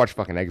we need to watch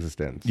fucking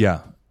Existenz.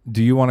 Yeah.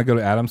 Do you want to go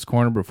to Adam's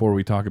Corner before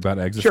we talk about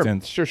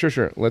Existenz?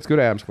 Sure. Let's go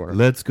to Adam's Corner.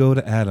 Let's go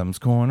to Adam's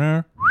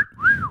Corner.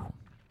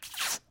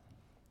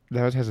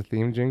 That has a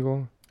theme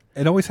jingle?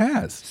 It always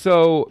has.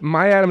 So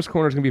my Adam's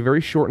Corner is going to be very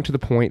short and to the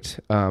point.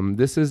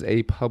 This is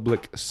a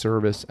public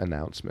service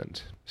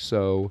announcement.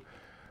 So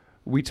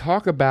we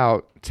talk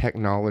about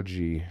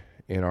technology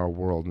in our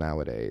world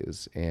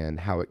nowadays and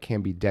how it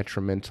can be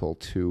detrimental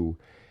to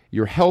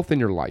your health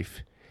and your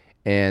life.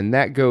 And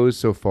that goes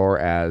so far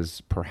as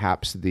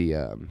perhaps the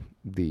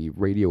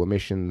radio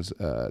emissions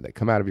that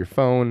come out of your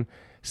phone,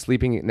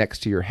 sleeping next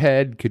to your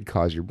head could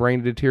cause your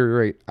brain to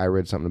deteriorate. I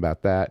read something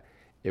about that.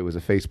 It was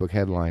a Facebook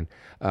headline.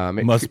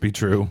 It must be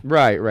true.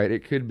 Right.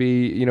 It could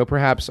be,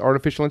 perhaps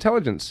artificial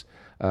intelligence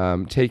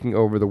taking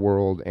over the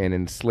world and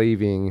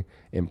enslaving,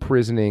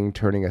 imprisoning,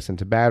 turning us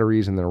into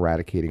batteries, and then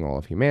eradicating all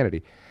of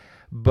humanity.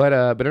 But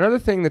another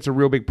thing that's a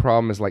real big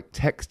problem is like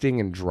texting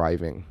and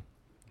driving.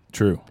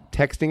 True.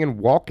 Texting and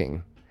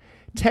walking.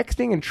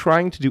 Texting and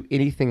trying to do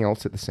anything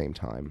else at the same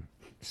time.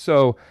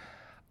 So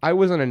I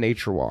was on a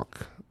nature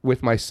walk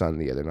with my son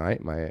the other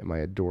night, my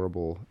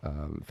adorable,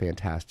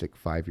 fantastic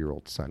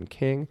 5-year-old son,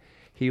 King.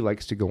 He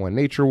likes to go on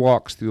nature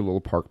walks through the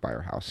little park by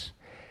our house.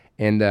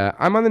 And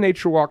I'm on the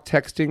nature walk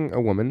texting a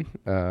woman,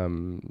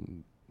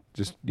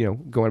 just,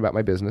 going about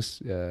my business,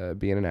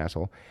 being an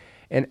asshole.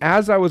 And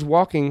as I was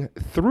walking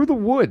through the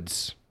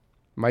woods,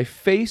 my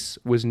face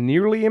was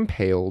nearly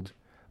impaled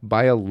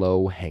by a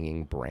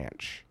low-hanging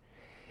branch.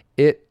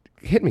 It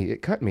hit me.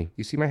 It cut me.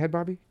 You see my head,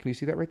 Bobby? Can you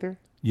see that right there?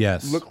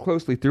 Yes. Look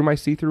closely through my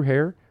see-through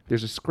hair.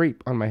 There's a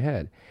scrape on my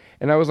head.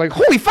 And I was like,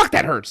 holy fuck,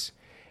 that hurts.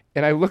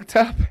 And I looked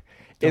up,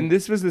 and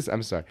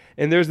I'm sorry.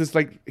 And there's this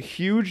like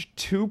huge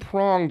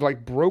 2-pronged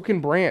like broken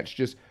branch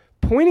just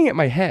pointing at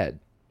my head.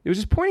 It was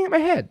just pointing at my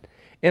head.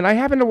 And I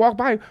happened to walk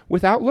by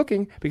without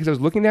looking because I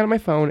was looking down at my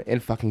phone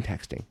and fucking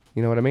texting.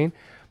 You know what I mean?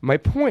 My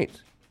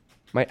point,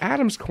 my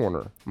Adam's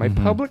Corner, my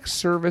public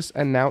service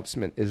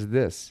announcement is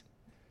this.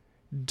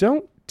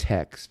 Don't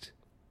text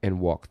and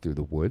walk through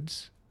the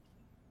woods.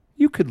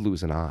 You could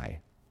lose an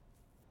eye.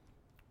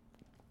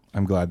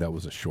 I'm glad that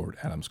was a short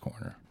Adam's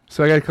Corner.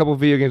 So I got a couple of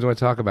video games I want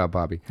to talk about,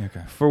 Bobby.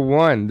 Okay. For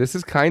one, this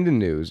is kind of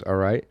news, all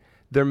right?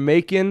 They're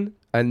making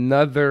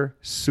another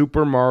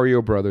Super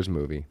Mario Brothers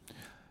movie.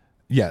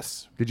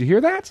 Yes. Did you hear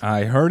that?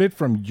 I heard it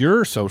from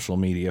your social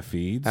media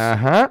feeds.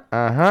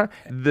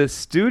 The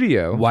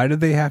studio. Why do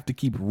they have to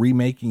keep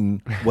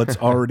remaking what's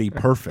already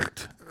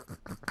perfect?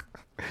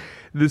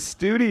 The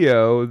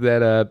studio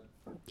that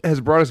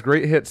has brought us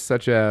great hits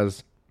such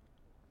as,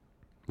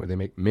 where they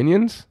make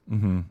Minions,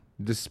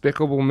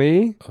 Despicable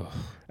Me. Ugh.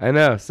 I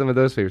know, some of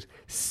those favorites.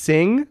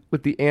 Sing,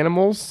 with the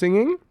animals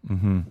singing,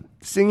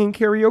 singing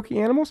karaoke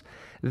animals.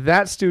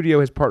 That studio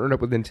has partnered up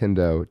with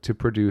Nintendo to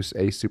produce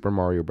a Super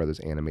Mario Brothers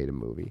animated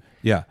movie.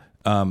 Yeah.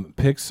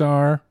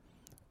 Pixar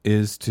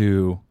is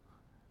to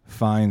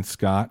find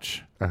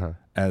Scotch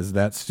as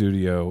that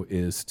studio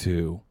is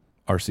to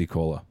RC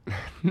Cola.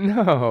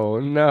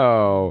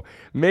 No.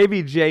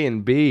 Maybe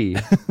J&B.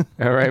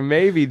 All right,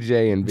 maybe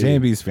J&B.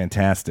 J&B is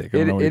fantastic.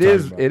 It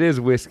is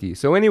whiskey.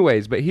 So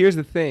anyways, but here's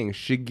the thing.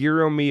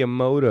 Shigeru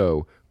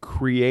Miyamoto,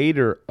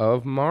 creator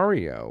of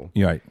Mario,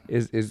 right,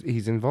 is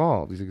he's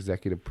involved. He's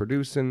executive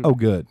producing. Oh,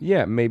 good.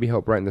 Yeah, maybe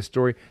help writing the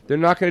story. They're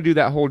not going to do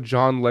that whole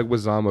John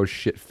Leguizamo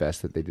shit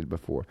fest that they did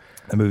before.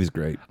 That movie's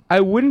great.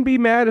 I wouldn't be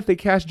mad if they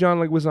cast John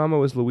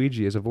Leguizamo as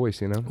Luigi as a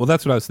voice, Well,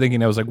 that's what I was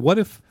thinking. I was like, what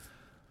if...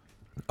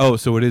 Oh,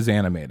 so it is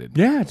animated.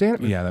 Yeah, it's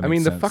animated. Yeah, that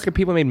makes sense. The fucking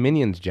people made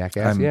Minions,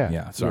 jackass.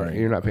 Yeah, sorry.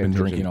 You're not paying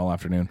attention. I've been drinking all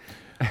afternoon.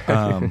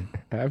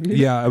 Have you?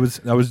 Yeah, I was.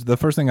 The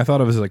first thing I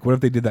thought of was like, what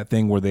if they did that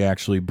thing where they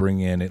actually bring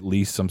in at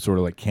least some sort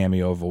of like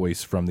cameo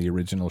voice from the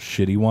original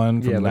shitty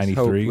one from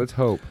 '93? Let's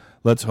hope.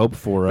 Let's hope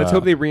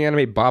they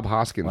reanimate Bob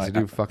Hoskins to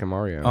do fucking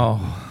Mario.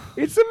 Oh,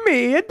 it's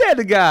me, a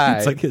dead guy.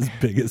 It's like his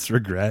biggest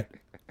regret.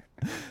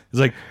 It's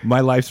like, my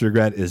life's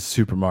regret is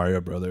Super Mario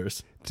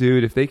Brothers.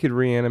 Dude, if they could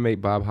reanimate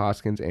Bob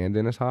Hoskins and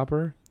Dennis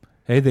Hopper.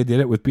 Hey, they did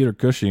it with Peter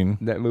Cushing.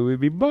 That movie would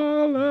be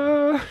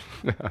baller.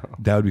 No.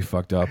 That would be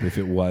fucked up if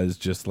it was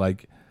just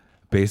like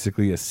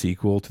basically a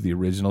sequel to the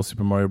original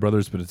Super Mario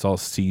Brothers, but it's all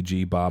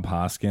CG Bob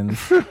Hoskins.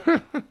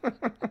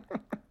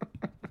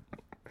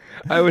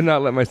 I would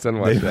not let my son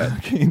watch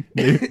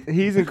that.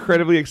 He's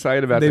incredibly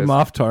excited about this. They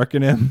Moff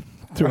Tarkin him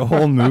through a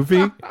whole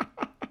movie.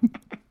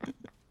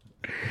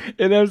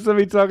 And have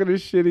somebody talking a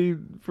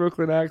shitty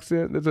Brooklyn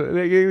accent.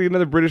 They gave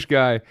another British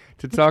guy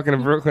to talk in a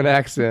Brooklyn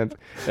accent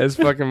as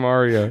fucking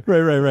Mario.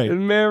 Right.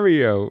 And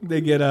Mario.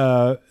 They get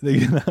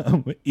Ian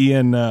Holm?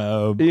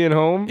 Ian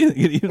Holm.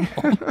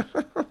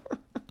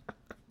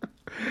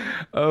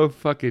 Oh,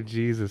 fucking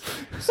Jesus.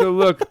 So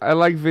look, I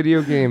like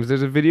video games.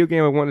 There's a video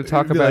game I want to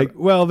talk about. Like,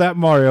 well, that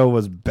Mario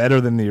was better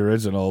than the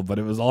original, but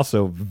it was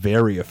also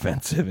very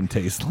offensive and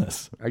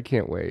tasteless. I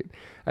can't wait.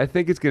 I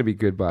think it's going to be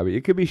good, Bobby.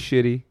 It could be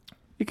shitty.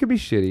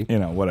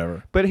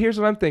 Whatever. But here's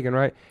what I'm thinking,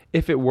 right?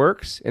 If it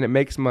works and it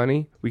makes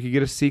money, we could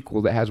get a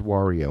sequel that has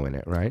Wario in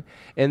it, right?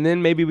 And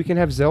then maybe we can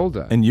have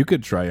Zelda. And you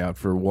could try out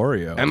for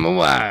Wario. I'm a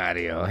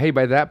Wario. Hey,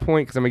 by that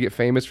point, because I'm going to get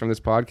famous from this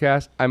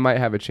podcast, I might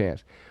have a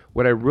chance.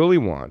 What I really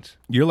want...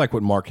 You're like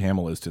what Mark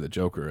Hamill is to the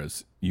Joker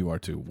as you are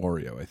to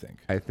Wario, I think.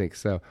 I think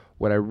so.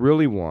 What I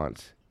really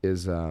want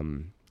is a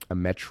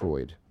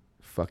Metroid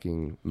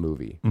fucking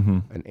movie.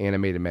 An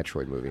animated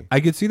Metroid movie. I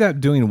could see that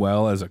doing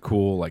well as a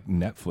cool like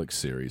Netflix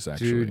series,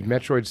 actually. Dude,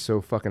 Metroid's so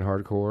fucking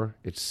hardcore.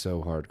 It's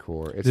so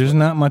hardcore. There's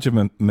not much of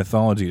a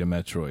mythology to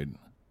Metroid.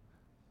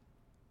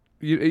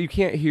 You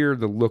can't hear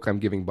the look I'm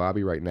giving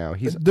Bobby right now.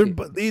 It's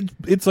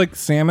like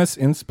Samus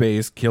in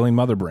space killing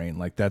Mother Brain.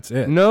 Like, that's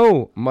it.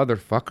 No,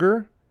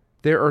 motherfucker.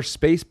 There are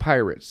space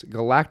pirates,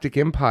 galactic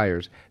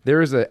empires.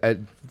 There is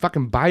a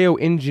fucking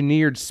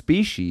bioengineered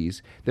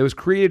species that was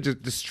created to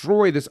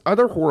destroy this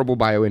other horrible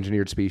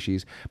bioengineered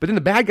species. But then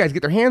the bad guys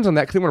get their hands on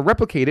that because they want to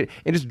replicate it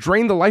and just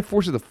drain the life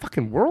force of the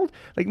fucking world.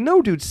 Like,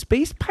 no, dude,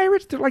 space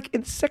pirates, they're like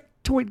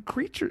insectoid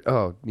creatures.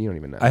 Oh, you don't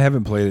even know. I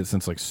haven't played it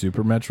since like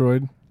Super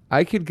Metroid.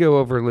 I could go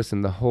over,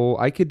 listen,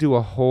 I could do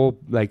a whole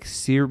like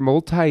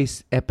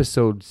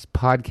multi-episodes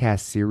podcast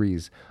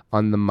series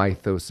on the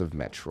mythos of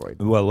Metroid.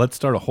 Well, let's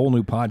start a whole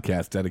new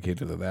podcast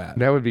dedicated to that.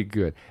 That would be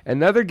good.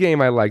 Another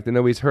game I like that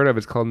nobody's heard of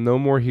is called No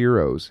More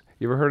Heroes.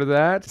 You ever heard of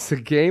that? It's a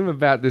game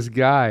about this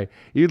guy.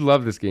 You'd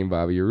love this game,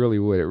 Bobby. You really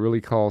would. It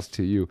really calls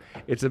to you.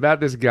 It's about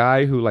this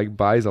guy who like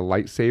buys a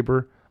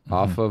lightsaber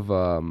off of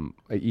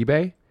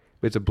eBay.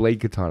 It's a blade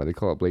katana. They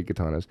call it blade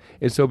katanas.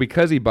 And so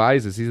because he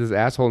buys this, he's this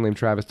asshole named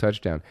Travis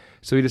Touchdown.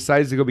 So he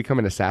decides to go become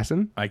an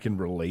assassin. I can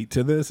relate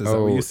to this. Is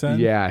that what you said?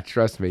 Yeah,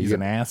 trust me. He's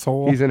an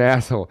asshole? He's an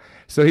asshole.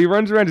 So he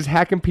runs around just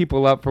hacking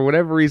people up. For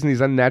whatever reason,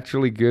 he's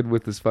unnaturally good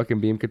with this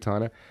fucking beam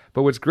katana.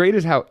 But what's great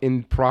is how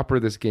improper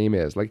this game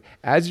is. Like,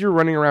 as you're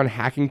running around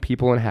hacking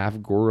people in half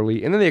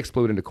gorily, and then they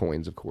explode into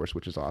coins, of course,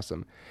 which is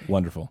awesome.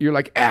 Wonderful. You're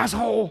like,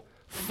 asshole!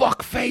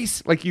 Fuck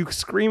face! Like, you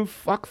scream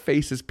fuck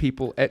faces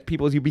at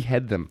people as you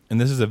behead them.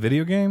 And this is a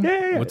video game?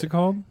 Yeah. What's it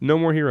called? No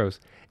More Heroes.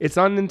 It's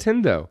on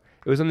Nintendo.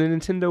 It was on the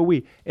Nintendo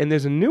Wii. And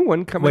there's a new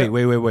one coming out.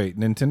 Wait.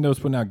 Nintendo's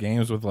putting out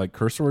games with like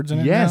curse words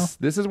in it now? Yes.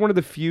 This is one of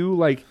the few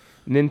like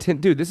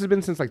Nintendo. Dude, this has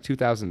been since like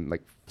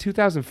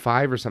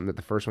 2005 or something that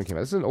the first one came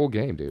out. This is an old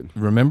game, dude.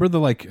 Remember the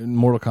like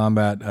Mortal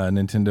Kombat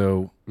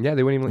Nintendo Yeah,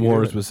 they wouldn't even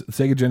Wars was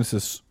Sega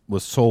Genesis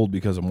was sold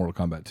because of Mortal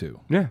Kombat 2.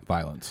 Yeah.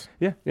 Violence.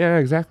 Yeah,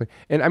 exactly.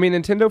 And I mean,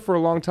 Nintendo for a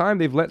long time,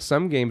 they've let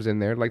some games in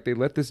there. Like they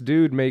let this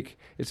dude make,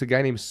 it's a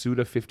guy named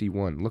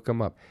Suda51. Look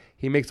him up.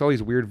 He makes all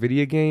these weird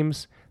video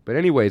games. But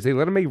anyways, they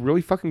let him make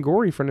really fucking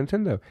gory for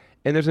Nintendo.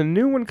 And there's a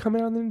new one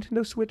coming out on the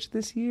Nintendo Switch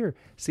this year.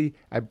 See,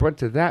 I brought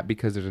to that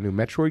because there's a new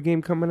Metroid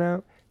game coming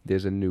out.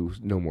 There's a new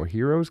No More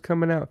Heroes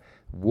coming out.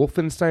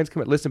 Wolfenstein's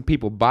coming out. Listen,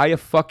 people, buy a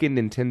fucking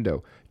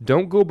Nintendo.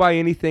 Don't go buy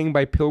anything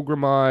by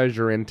Pilgrimage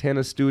or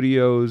Antenna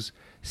Studios.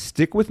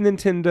 Stick with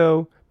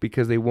Nintendo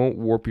because they won't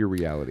warp your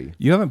reality.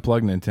 You haven't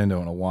plugged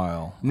Nintendo in a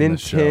while.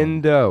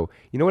 Nintendo.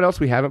 You know what else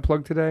we haven't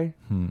plugged today?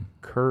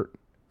 Kurt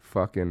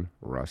fucking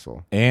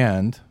Russell.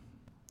 And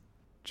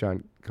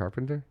John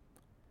Carpenter?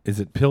 Is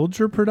it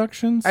Pilger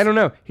Productions? I don't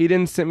know. He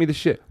didn't send me the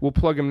shit. We'll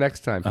plug him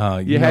next time.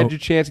 You had your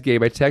chance,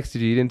 Gabe. I texted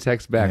you. You didn't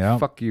text back. Yeah.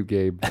 Fuck you,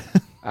 Gabe.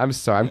 I'm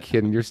sorry. I'm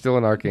kidding. You're still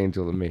an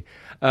archangel to me.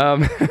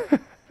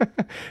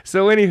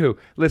 So anywho,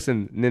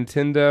 listen,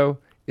 Nintendo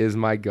is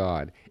my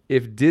god.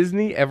 If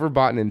Disney ever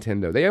bought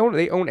Nintendo, they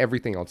own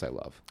everything else I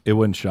love. It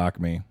wouldn't shock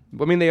me.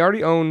 I mean, they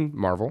already own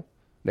Marvel.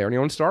 They already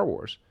own Star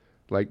Wars.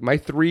 Like, my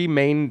three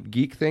main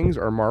geek things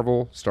are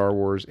Marvel, Star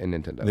Wars, and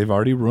Nintendo. They've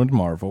already ruined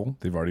Marvel.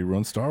 They've already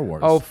ruined Star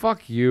Wars. Oh,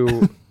 fuck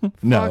you.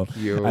 No, fuck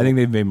you. I think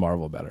they've made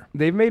Marvel better.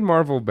 They've made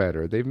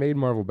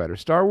Marvel better.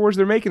 Star Wars,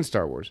 they're making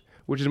Star Wars,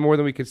 which is more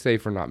than we could say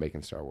for not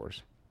making Star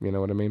Wars. You know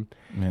what I mean?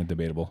 Yeah,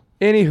 debatable.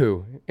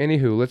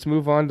 Anywho, let's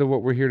move on to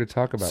what we're here to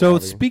talk about. So,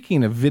 Bobby.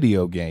 speaking of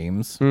video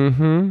games,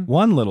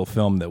 one little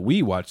film that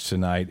we watched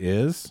tonight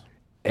is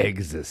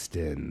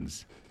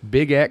Existenz.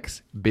 Big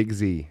X, Big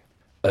Z.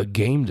 A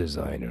game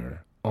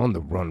designer on the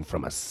run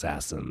from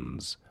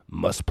assassins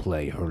must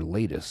play her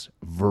latest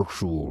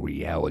virtual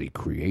reality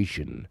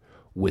creation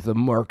with a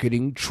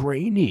marketing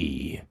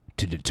trainee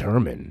to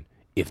determine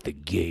if the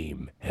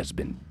game has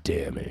been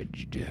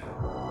damaged.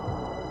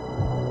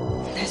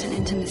 There's an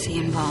intimacy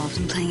involved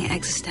in playing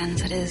Existenz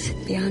that is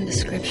beyond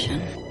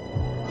description.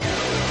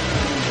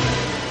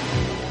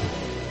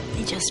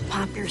 They just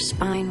pop your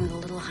spine with a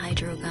little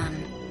hydro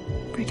gun.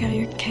 Break out of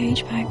your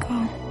cage,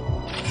 Michael.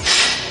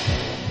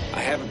 I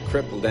haven't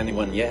crippled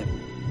anyone yet.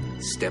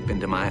 Step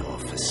into my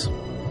office.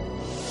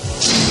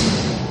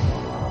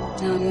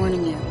 Now I'm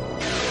warning you.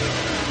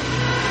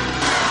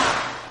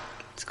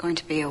 It's going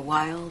to be a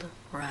wild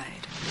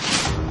ride.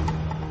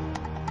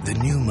 The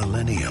new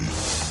millennium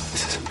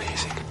This is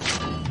amazing.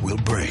 will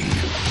bring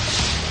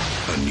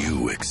a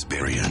new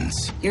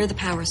experience You're the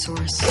power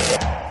source.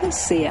 We'll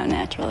see how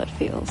natural it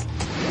feels.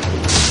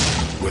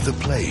 where the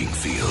playing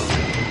field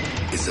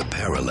is a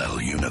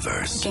parallel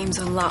universe. The game's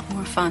a lot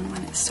more fun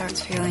when it starts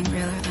feeling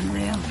realer than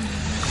real.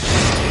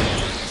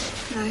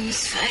 No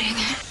use fighting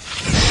it.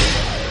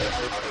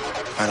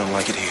 I don't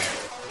like it here.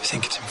 I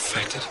think it's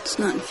infected. It's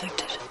not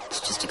infected. It's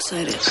just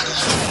excited. I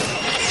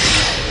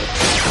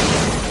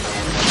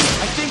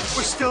think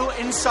we're still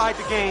inside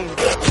the game.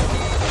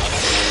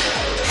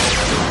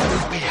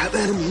 We have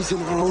enemies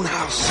in our own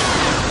house.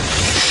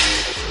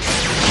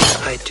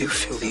 I do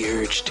feel the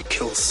urge to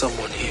kill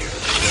someone here.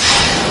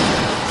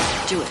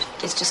 Do it.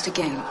 It's just a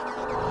game.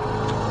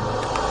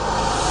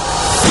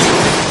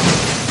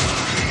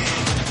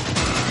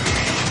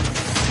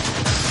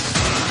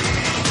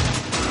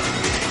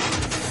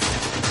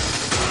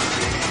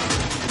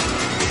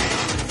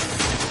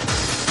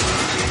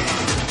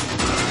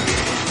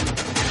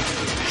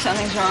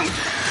 Something's wrong.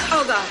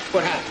 Oh, God.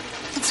 What happened?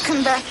 Let's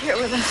come back here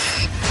with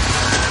us.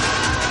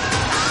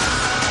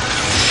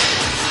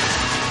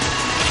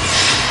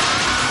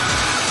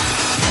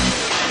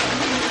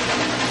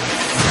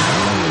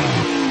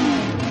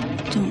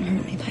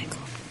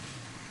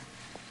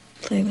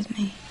 play with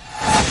me?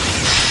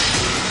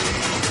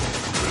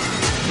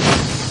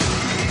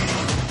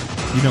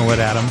 You know what,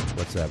 Adam?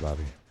 What's that,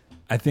 Bobby?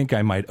 I think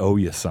I might owe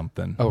you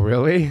something. Oh,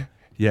 really?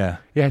 Yeah.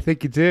 Yeah, I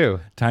think you do.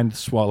 Time to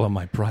swallow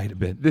my pride a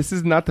bit. This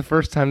is not the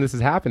first time this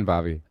has happened,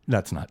 Bobby.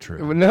 That's not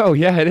true. Well, no,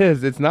 yeah, it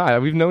is. It's not.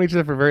 We've known each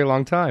other for a very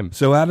long time.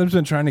 So Adam's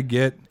been trying to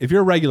get, if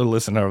you're a regular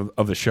listener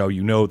of the show,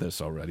 you know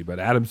this already, but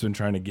Adam's been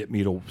trying to get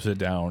me to sit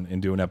down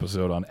and do an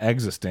episode on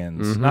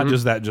Existenz. Not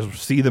just that, just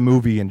see the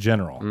movie in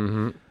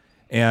general.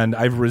 And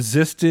I've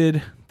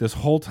resisted this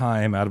whole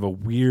time out of a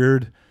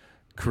weird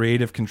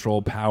creative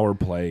control power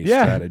play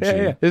strategy.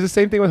 Yeah. There's the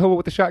same thing with Hobo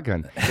with the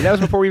Shotgun. And that was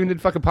before we even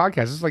did fucking podcasts.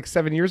 This was like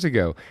 7 years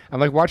ago. I'm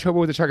like, watch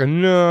Hobo with the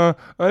Shotgun. No,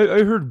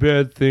 I heard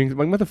bad things. I'm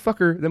like,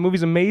 motherfucker, that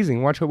movie's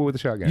amazing. Watch Hobo with the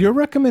Shotgun. Your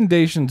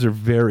recommendations are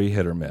very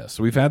hit or miss.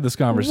 We've had this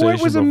conversation What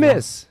was a before.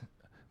 miss?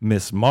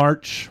 Miss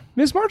March.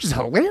 Miss March is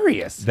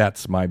hilarious.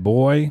 That's my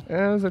boy. It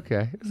was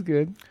okay. It was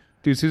good.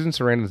 Dude, Susan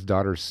Sarandon's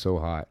daughter is so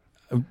hot.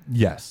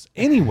 Yes.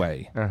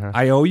 Anyway,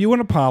 I owe you an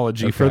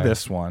apology for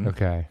this one.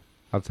 Okay.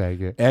 I'll take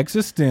it.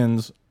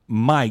 Existenz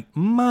might,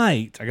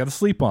 I got to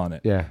sleep on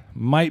it. Yeah.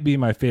 Might be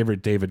my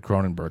favorite David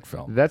Cronenberg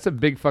film. That's a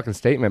big fucking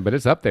statement, but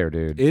it's up there,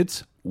 dude.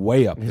 It's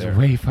way up there. It's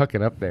way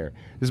fucking up there.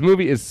 This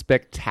movie is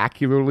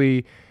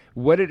spectacularly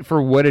what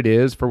it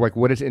is, for like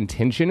what its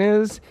intention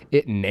is,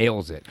 it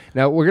nails it.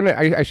 Now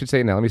I should say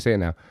it now. Let me say it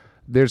now.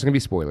 There's gonna be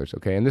spoilers,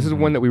 okay? And this is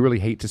one that we really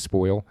hate to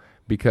spoil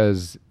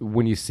because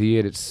when you see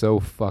it, it's so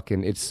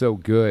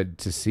good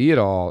to see it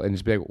all and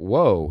just be like,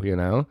 whoa, you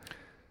know?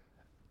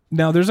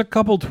 Now, there's a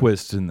couple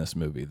twists in this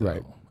movie, though.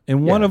 Right.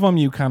 And one of them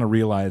you kind of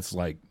realize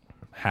like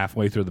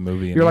halfway through the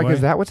movie. You're like, is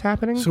that what's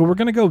happening? So we're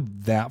going to go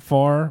that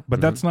far, but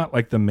that's not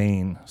like the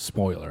main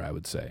spoiler, I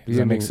would say. Does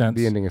that make sense?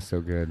 The ending is so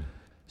good.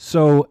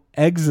 So,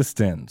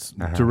 Existenz,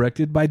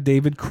 directed by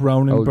David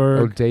Cronenberg.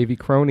 Oh, Davy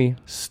Croney.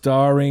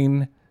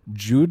 Starring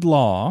Jude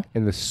Law.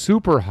 And the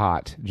super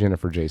hot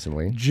Jennifer Jason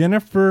Leigh,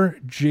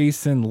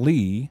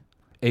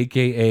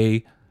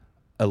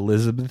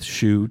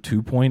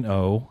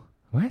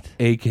 What?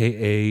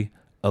 A.k.a.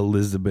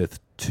 Elizabeth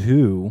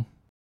 2.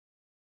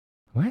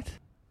 What?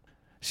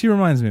 She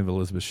reminds me of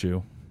Elizabeth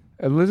Shue.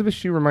 Elizabeth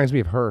Shue reminds me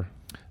of her.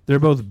 They're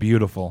both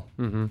beautiful.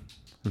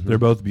 They're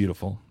both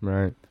beautiful.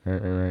 Right.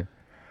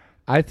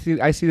 I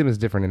see them as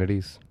different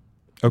entities.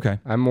 Okay.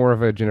 I'm more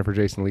of a Jennifer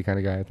Jason Leigh kind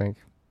of guy, I think.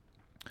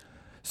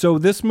 So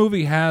this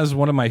movie has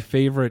one of my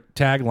favorite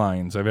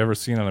taglines I've ever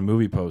seen on a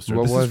movie poster.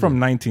 This is from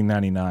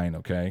 1999,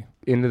 okay?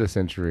 End of the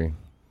century.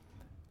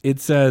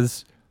 It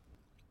says,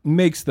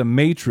 makes the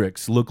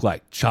Matrix look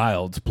like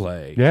child's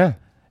play. Yeah.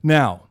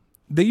 Now,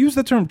 they use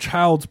the term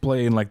child's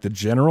play in like the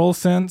general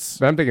sense.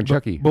 But I'm thinking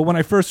Chucky. But when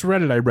I first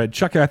read it, I read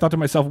Chucky. I thought to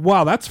myself,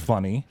 wow, that's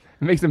funny.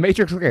 It makes the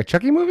Matrix look like a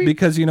Chucky movie?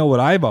 Because you know what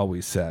I've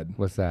always said?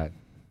 What's that?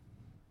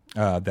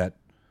 That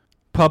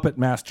Puppet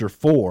Master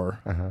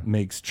 4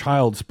 makes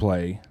child's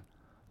play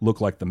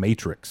look like the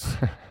Matrix.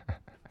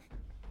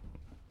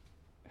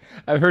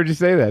 I've heard you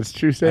say that. It's a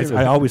true statement.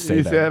 I always say that.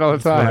 You say that all the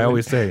time. That's what I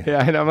always say.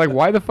 Yeah, and I'm like,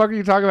 why the fuck are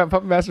you talking about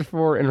Puppet Master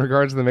 4 in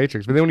regards to the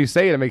Matrix? But then when you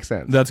say it, it makes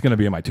sense. That's going to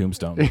be in my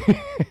tombstone.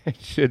 It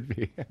should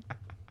be.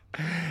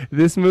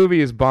 This movie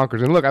is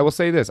bonkers. And look, I will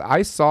say this.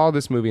 I saw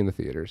this movie in the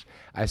theaters.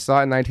 I saw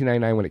it in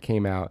 1999 when it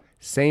came out.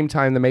 Same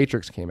time The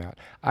Matrix came out.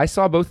 I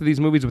saw both of these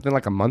movies within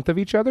like a month of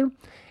each other.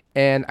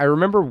 And I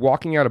remember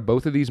walking out of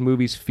both of these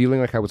movies feeling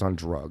like I was on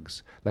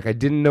drugs. Like I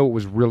didn't know what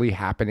was really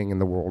happening in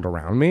the world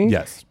around me.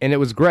 Yes. And it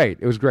was great.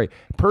 It was great.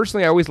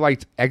 Personally, I always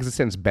liked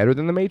Existenz better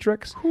than The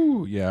Matrix.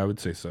 Ooh, yeah, I would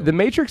say so. The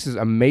Matrix is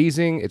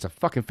amazing. It's a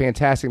fucking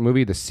fantastic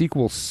movie. The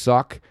sequels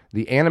suck.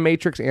 The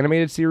Animatrix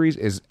animated series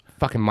is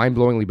fucking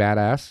mind-blowingly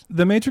badass.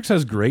 The Matrix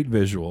has great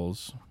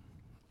visuals.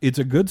 It's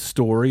a good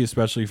story,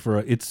 especially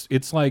for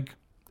it's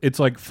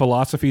like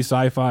philosophy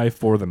sci-fi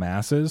for the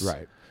masses.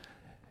 Right.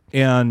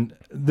 And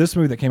this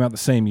movie that came out the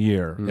same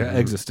year,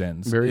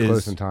 Existenz, Very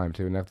close in time,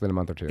 too, within a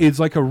month or two. It's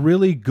like a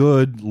really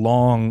good,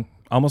 long,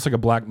 almost like a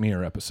Black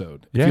Mirror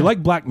episode. Yeah. If you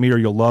like Black Mirror,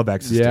 you'll love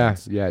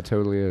Existenz. Yeah, it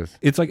totally is.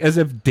 It's like as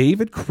if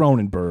David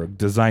Cronenberg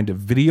designed a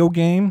video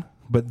game,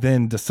 but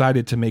then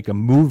decided to make a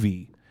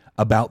movie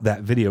about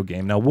that video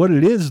game. Now, what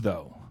it is,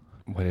 though...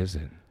 What is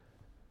it?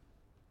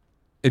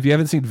 If you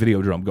haven't seen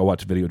Videodrome, go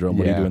watch Videodrome.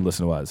 What are you doing?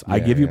 Listen to us. I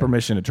give you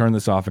permission to turn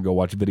this off and go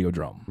watch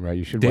Videodrome. Right,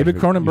 you should. David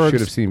Cronenberg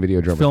should have seen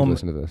Videodrome film.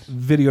 Listen to this.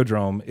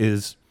 Videodrome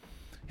is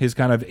his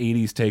kind of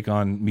 80s take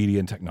on media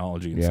and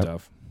technology and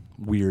stuff.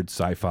 Weird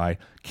sci-fi,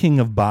 king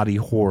of body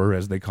horror,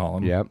 as they call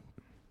him. Yep.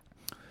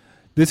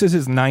 This is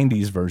his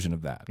 90s version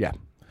of that. Yeah.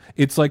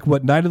 It's like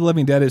what Night of the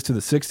Living Dead is to the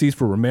 60s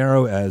for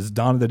Romero, as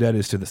Dawn of the Dead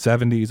is to the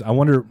 70s. I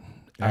wonder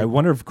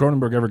if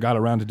Cronenberg ever got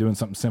around to doing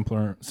something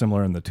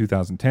similar in the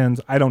 2010s.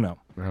 I don't know.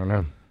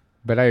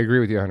 But I agree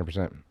with you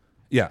 100%.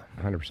 Yeah.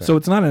 100%. So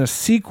it's not in a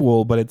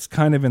sequel, but it's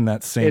kind of in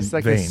that same vein. It's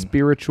like a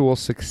spiritual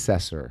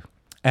successor.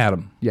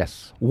 Adam,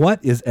 Yes. what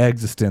is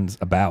Existenz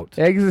about?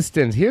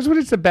 Existenz. Here's what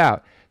it's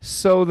about.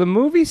 So the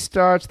movie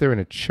starts, they're in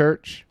a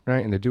church,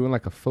 right? And they're doing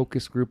like a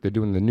focus group. They're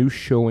doing the new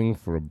showing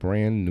for a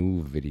brand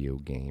new video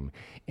game.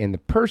 And the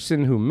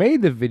person who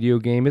made the video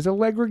game is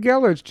Allegra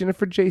Geller. It's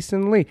Jennifer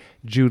Jason Leigh.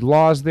 Jude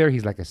Law's there.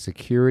 He's like a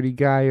security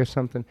guy or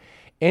something.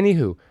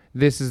 Anywho,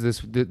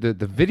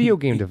 the video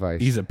game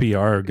device. He's a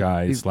PR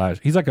guy he's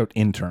like an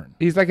intern.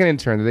 He's like an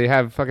intern. They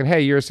have fucking,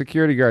 hey, you're a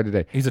security guard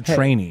today. He's a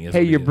trainee.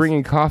 Hey, you're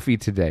bringing coffee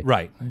today.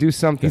 Right. Do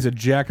something. He's a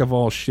jack of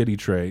all shitty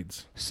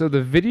trades. So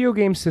the video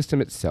game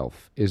system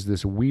itself is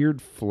this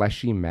weird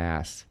fleshy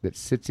mass that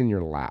sits in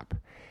your lap.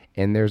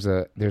 And there's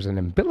an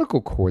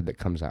umbilical cord that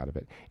comes out of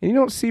it. And you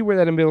don't see where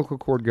that umbilical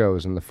cord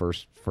goes in the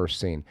first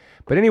scene.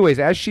 But anyways,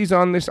 as she's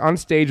on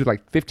stage with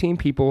like 15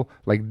 people,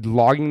 like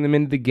logging them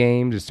into the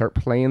game to start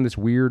playing this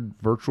weird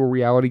virtual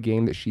reality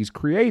game that she's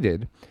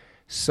created,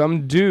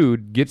 some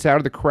dude gets out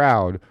of the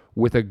crowd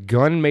with a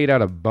gun made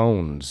out of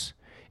bones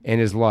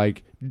and is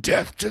like,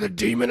 "Death to the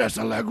demoness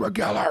Allegra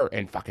Geller,"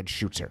 and fucking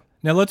shoots her.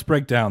 Now let's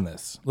break down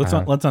this. Let's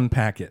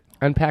unpack it.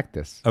 Unpack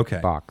this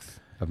Okay. box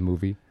of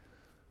movie.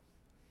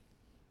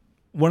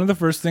 One of the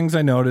first things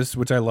I noticed,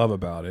 which I love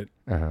about it,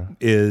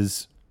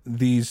 is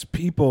these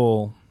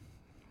people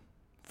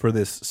for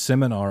this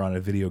seminar on a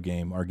video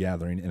game are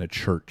gathering in a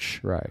church.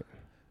 Right.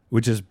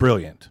 Which is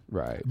brilliant.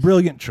 Right.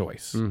 Brilliant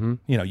choice. Mm-hmm.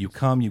 You know, you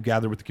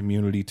gather with the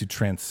community to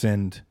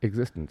transcend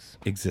Existence.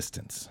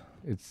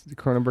 It's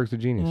Cronenberg's a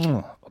genius.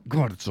 Oh,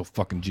 God, it's so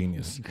fucking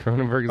genius.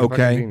 Cronenberg is a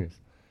fucking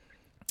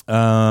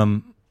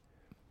genius.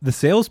 The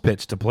sales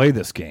pitch to play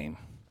this game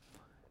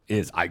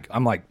is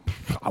I'm like,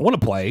 I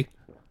want to play,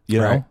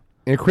 you know?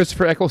 And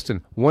Christopher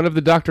Eccleston, one of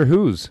the Doctor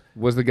Who's,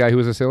 was the guy who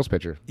was a sales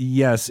pitcher.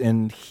 Yes,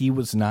 and he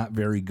was not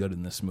very good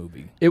in this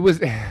movie. It was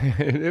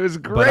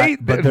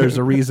great. But there's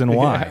a reason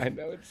why. Yeah, I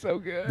know, it's so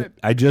good.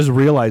 I just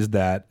realized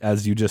that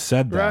as you just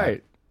said that.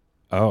 Right.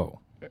 Oh.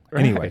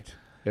 Anyway. Right.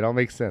 It all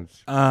makes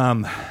sense.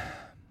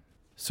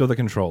 So the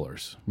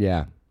controllers.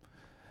 Yeah.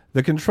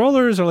 The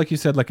controllers are, like you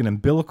said, like an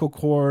umbilical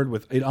cord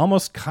with, it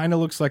almost kind of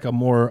looks like a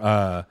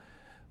more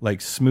like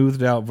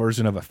smoothed out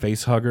version of a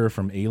face hugger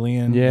from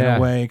Alien in a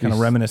way, kind of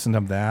reminiscent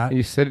of that.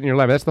 You sit it in your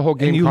lap. That's the whole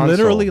game. And you console.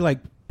 literally like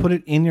put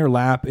it in your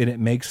lap and it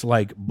makes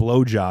like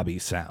blowjobby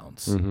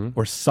sounds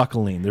or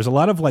suckling. There's a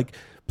lot of like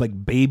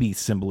baby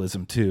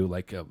symbolism too,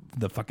 like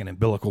the fucking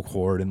umbilical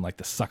cord and like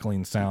the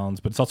suckling sounds,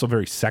 but it's also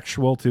very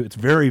sexual too. It's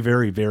very,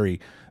 very, very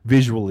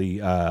visually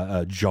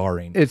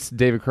jarring. It's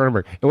David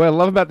Cronenberg. And what I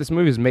love about this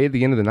movie is made at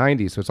the end of the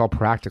 90s, so it's all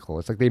practical.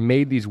 It's like they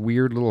made these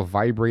weird little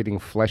vibrating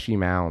fleshy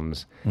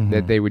mounds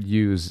that they would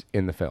use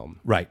in the film.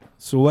 Right.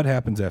 So what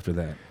happens after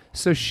that?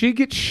 So she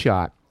gets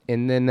shot,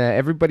 and then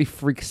everybody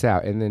freaks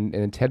out. And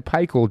then Ted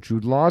Pikel,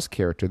 Jude Law's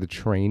character, the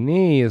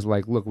trainee, is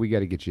like, look, we got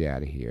to get you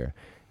out of here.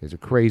 There's a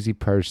crazy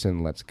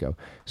person. Let's go.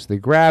 So they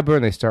grab her,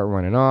 and they start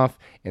running off,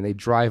 and they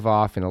drive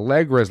off. And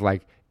Allegra's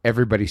like,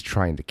 everybody's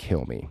trying to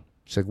kill me.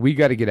 She's like, we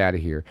got to get out of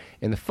here.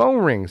 And the phone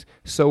rings.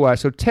 So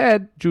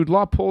Ted, Jude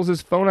Law, pulls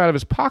his phone out of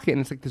his pocket,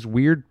 and it's like this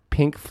weird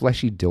pink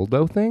fleshy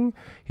dildo thing.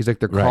 He's like,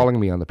 they're calling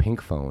me on the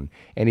pink phone.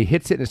 And he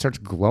hits it, and it starts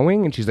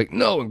glowing, and she's like,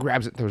 no, and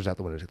grabs it and throws it out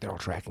the window. He's like, they're all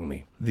tracking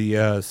me. The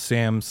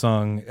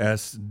Samsung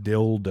S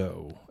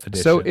dildo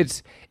edition. So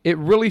it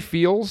really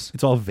feels...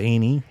 It's all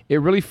veiny.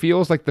 It really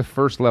feels like the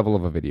first level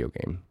of a video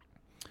game.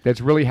 That's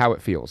really how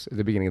it feels at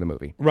the beginning of the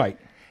movie. Right.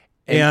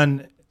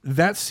 And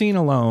that scene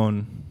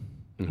alone...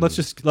 Let's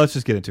just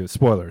get into it.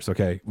 Spoilers,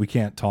 okay? We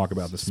can't talk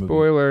about this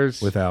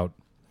movie without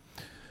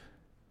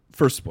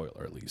first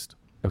spoiler at least.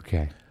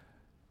 Okay.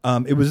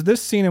 It was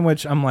this scene in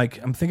which I'm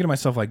thinking to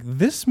myself, like,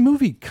 this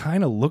movie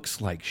kind of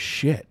looks like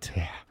shit.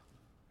 Yeah.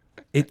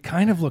 It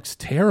kind of looks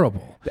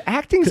terrible. The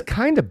acting's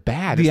kind of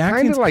bad. The it's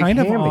acting's kind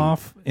of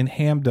off and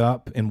hammed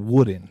up and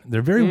wooden.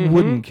 They're very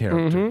wooden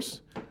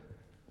characters.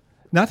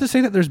 Not to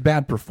say that there's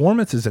bad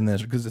performances in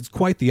this, because it's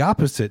quite the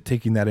opposite,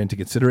 taking that into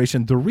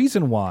consideration. The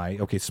reason why,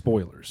 okay,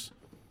 spoilers.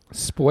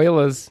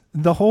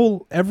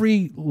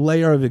 Every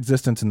layer of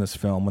existence in this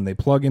film, when they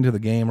plug into the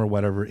game or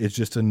whatever, is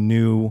just a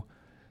new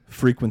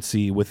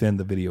frequency within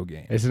the video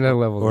game. It's another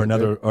level.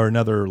 Or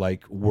another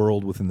like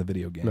world within the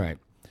video game. Right.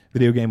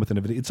 Video game within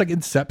a video. It's like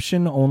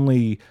Inception,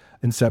 only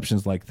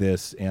Inception's like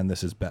this, and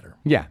this is better.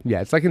 Yeah.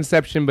 It's like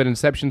Inception, but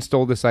Inception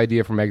stole this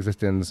idea from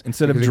Existenz.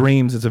 Instead of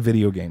dreams, it's a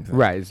video game thing.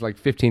 Right. It's like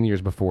 15 years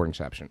before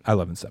Inception. I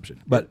love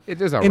Inception. But it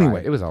is all anyway,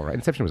 right. It was all right.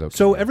 Inception was okay.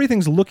 So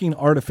everything's looking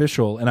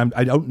artificial, and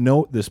I don't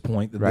know at this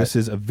point that this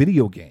is a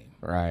video game.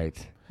 Right.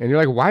 And you're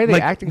like, why are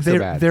they acting so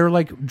bad? They're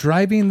like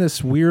driving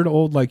this weird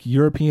old like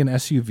European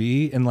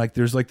SUV, and like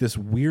there's like this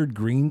weird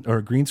green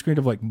screen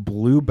of like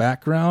blue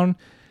background,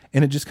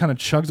 and it just kind of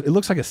chugs. It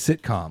looks like a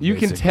sitcom. You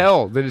can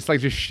tell that it's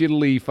like just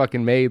shittily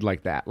fucking made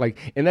like that. Like,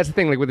 and that's the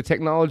thing. Like with the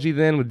technology,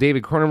 then with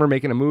David Cronenberg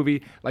making a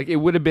movie, like it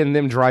would have been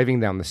them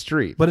driving down the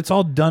street. But it's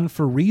all done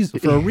for a reason.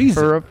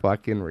 For a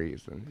fucking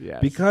reason.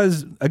 Yes.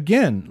 Because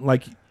again,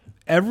 like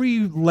every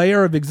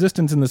layer of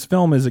existence in this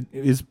film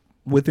is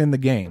within the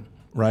game.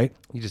 Right?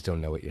 You just don't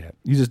know it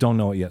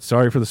yet.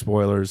 Sorry for the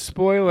spoilers.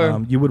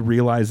 Spoiler. You would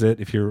realize it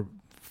if you're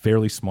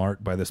fairly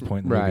smart by this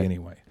point in the movie Right.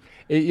 anyway.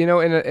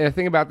 And a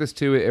thing about this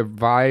too, a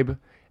vibe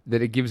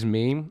that it gives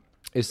me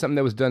is something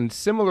that was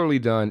similarly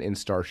done in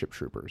Starship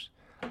Troopers.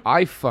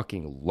 I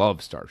fucking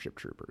love Starship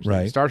Troopers.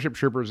 Right. Starship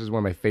Troopers is one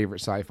of my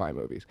favorite sci-fi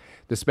movies.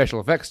 The special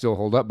effects still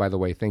hold up, by the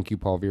way. Thank you,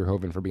 Paul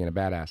Verhoeven, for being a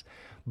badass.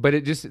 But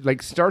it just,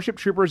 like, Starship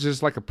Troopers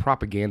is like a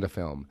propaganda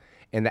film.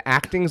 And the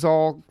acting's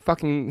all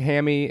fucking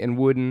hammy and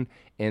wooden.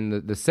 And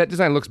the set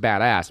design looks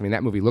badass. I mean,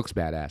 that movie looks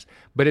badass.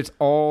 But it's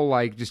all,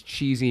 like, just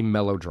cheesy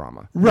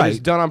melodrama. Right. But it's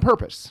done on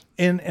purpose.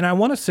 And I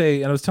want to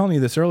say, and I was telling you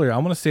this earlier, I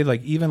want to say,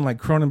 like, even like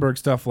Cronenberg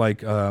stuff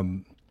like A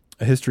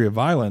History of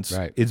Violence,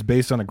 Right. it's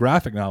based on a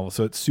graphic novel,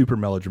 so it's super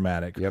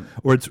melodramatic. Yep.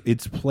 Or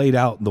it's played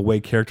out the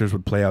way characters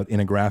would play out in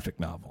a graphic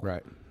novel.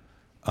 Right.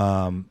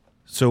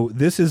 So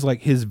this is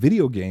like his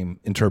video game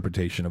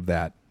interpretation of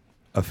that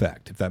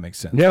effect, if that makes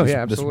sense. Yeah, this,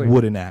 yeah, absolutely. This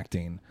wooden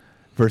acting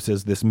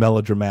versus this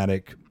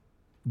melodramatic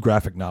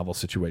graphic novel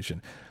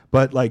situation.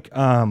 But like,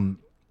 I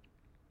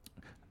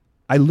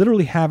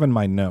literally have in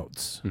my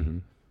notes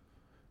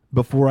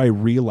before I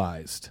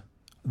realized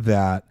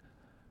that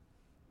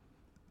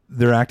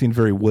they're acting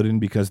very wooden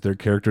because they're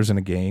characters in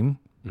a game.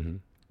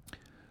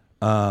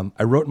 I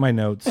wrote in my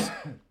notes,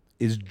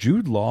 is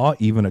Jude Law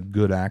even a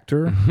good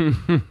actor?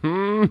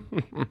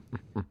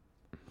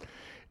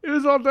 It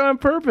was all done on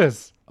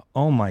purpose.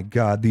 Oh my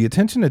God, the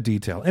attention to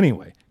detail.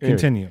 Anyway,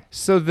 continue.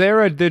 So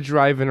they're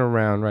driving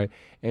around, right?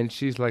 And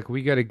she's like,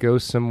 we got to go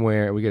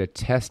somewhere. We got to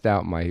test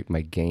out my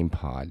game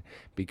pod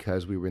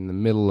because we were in the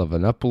middle of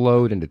an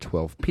upload into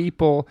 12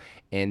 people,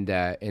 and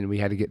we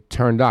had to get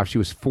turned off. She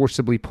was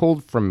forcibly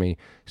pulled from me,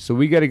 so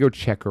we got to go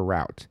check her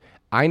out.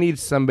 I need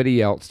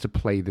somebody else to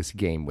play this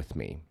game with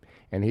me.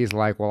 And he's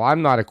like, well,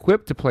 I'm not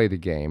equipped to play the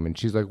game. And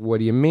she's like, what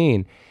do you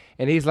mean?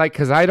 And he's like,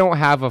 because I don't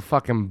have a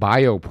fucking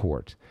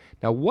bioport.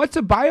 Now, what's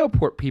a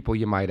bioport, people,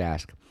 you might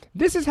ask?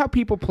 This is how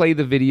people play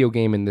the video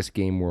game in this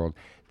game world.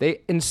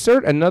 They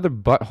insert another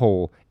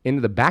butthole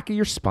into the back of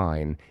your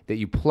spine that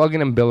you plug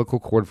an umbilical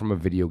cord from a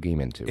video game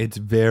into. It's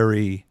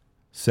very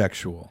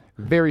sexual.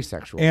 Very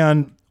sexual.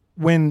 And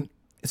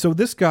so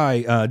this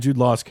guy, Jude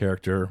Law's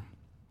character,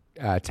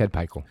 Ted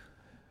Pikel.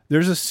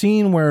 there's a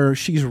scene where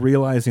she's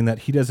realizing that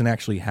he doesn't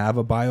actually have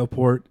a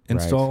bioport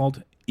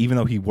installed, even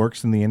though he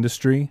works in the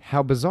industry.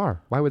 How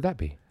bizarre. Why would that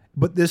be?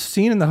 But this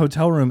scene in the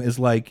hotel room is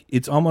like,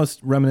 it's almost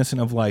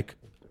reminiscent of like,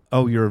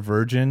 oh, you're a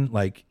virgin.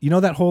 Like, you know,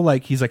 that whole,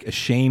 like, he's like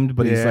ashamed,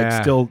 but he's like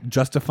still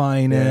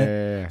justifying it.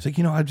 Yeah. It's like,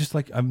 you know,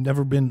 I've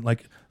never been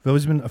like, I've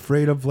always been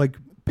afraid of like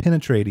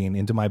penetrating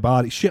into my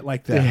body, shit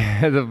like that.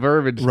 Yeah, the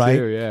verbiage right?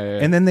 too.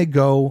 Yeah. And then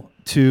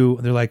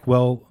they're like,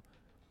 well,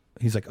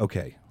 he's like,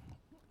 okay,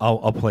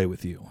 I'll play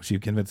with you. She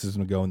convinces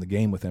him to go in the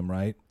game with him,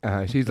 right?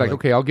 She's like,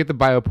 okay, I'll get the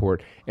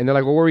bioport. And they're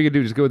like, well, what are we going to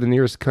do? Just go to the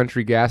nearest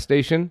country gas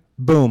station?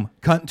 Boom.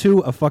 Cut to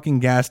a fucking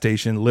gas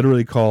station,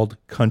 literally called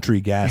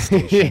Country Gas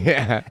Station.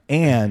 Yeah.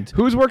 And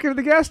who's working at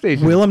the gas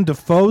station? Willem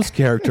Dafoe's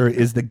character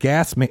is the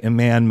gas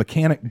man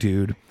mechanic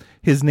dude.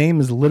 His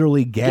name is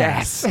literally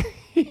Gas.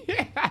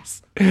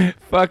 Yes.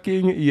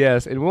 Fucking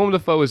yes. And Willem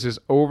Dafoe is just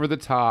over the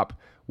top,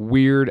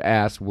 weird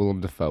ass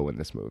Willem Dafoe in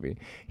this movie.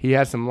 He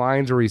has some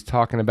lines where he's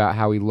talking about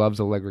how he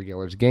loves Allegra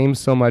Geller's games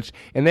so much,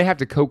 and they have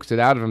to coax it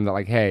out of him that,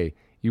 like, hey,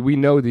 we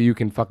know that you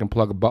can fucking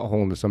plug a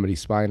butthole into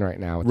somebody's spine right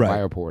now with the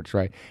bioports,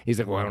 right? He's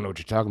like, well, I don't know what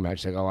you're talking about.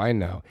 She's like, oh, I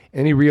know.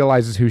 And he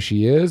realizes who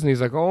she is, and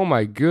he's like, oh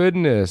my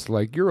goodness,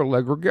 like, you're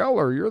Allegra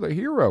Geller, you're the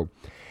hero.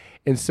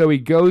 And so he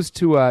goes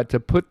to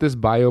put this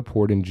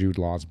bioport in Jude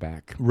Law's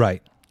back.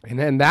 Right. And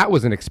then that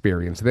was an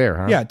experience there,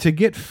 huh? Yeah, to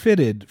get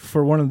fitted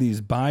for one of these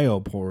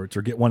bioports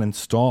or get one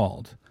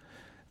installed,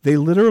 they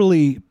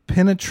literally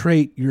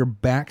penetrate your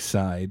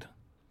backside.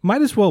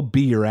 Might as well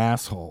be your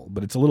asshole,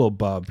 but it's a little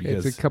above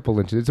because it's a couple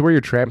inches. It's where your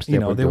tramp stamp. You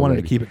know, they wanted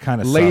to keep it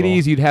kind of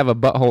ladies, you'd have a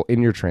butthole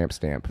in your tramp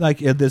stamp, like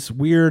this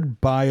weird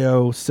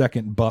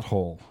second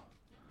butthole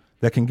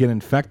that can get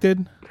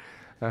infected.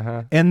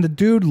 And the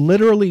dude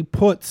literally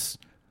puts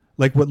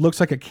like what looks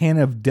like a can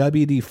of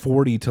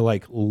WD-40 to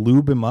like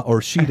lube him up,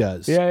 or she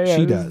does. She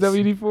does.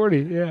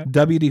 WD-40, yeah.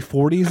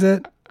 WD-40's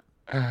it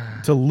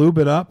to lube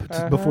it up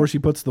before she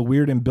puts the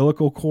weird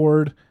umbilical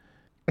cord.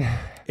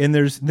 And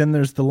there's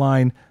the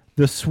line,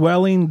 the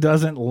swelling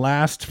doesn't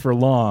last for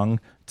long.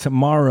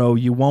 Tomorrow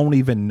you won't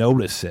even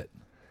notice it.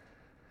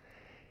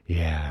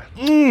 Yeah.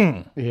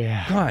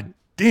 Yeah. God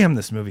damn,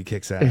 this movie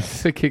kicks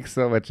ass. It kicks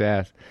so much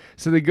ass.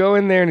 So they go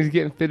in there and he's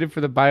getting fitted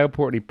for the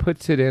bioport and he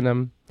puts it in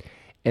him.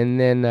 And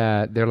then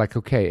they're like,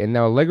 okay. And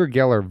now Allegra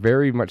Geller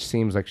very much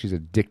seems like she's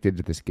addicted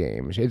to this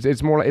game.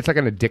 It's more like, it's like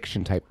an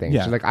addiction type thing.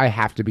 Yeah. She's like, I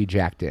have to be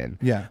jacked in.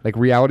 Yeah. Like,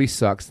 reality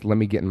sucks. Let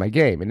me get in my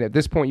game. And at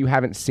this point, you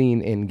haven't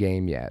seen in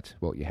game yet.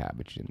 Well, you have,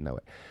 but you didn't know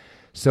it.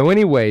 So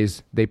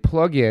anyways, they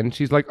plug in.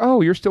 She's like,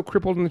 oh, you're still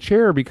crippled in the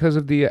chair because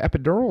of the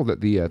epidural that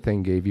the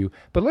thing gave you.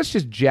 But let's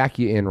just jack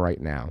you in right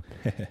now.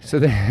 So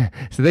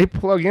they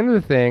plug into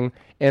the thing,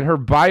 and her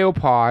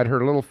biopod,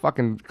 her little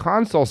fucking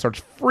console,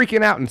 starts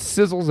freaking out and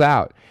sizzles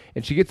out.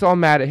 And she gets all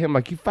mad at him,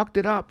 like, you fucked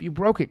it up. You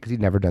broke it, because he'd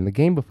never done the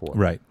game before.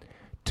 Right.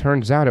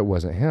 Turns out it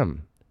wasn't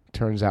him.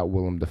 Turns out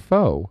Willem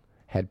Dafoe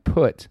had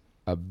put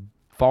a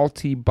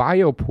faulty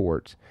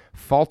bioport,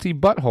 faulty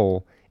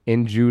butthole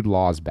in Jude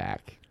Law's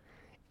back.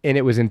 And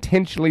it was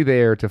intentionally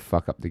there to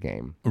fuck up the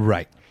game.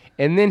 Right.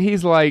 And then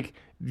he's like,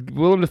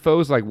 Willem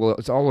Dafoe's like, well,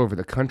 it's all over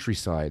the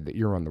countryside that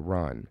you're on the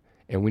run,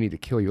 and we need to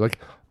kill you. Like,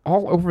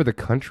 all over the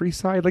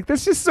countryside? Like,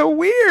 that's just so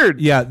weird.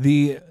 Yeah,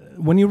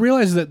 when you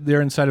realize that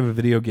they're inside of a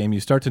video game, you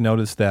start to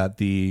notice that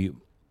the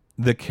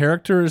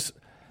characters,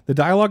 the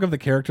dialogue of the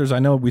characters, I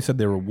know we said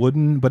they were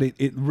wooden, but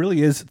it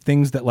really is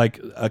things that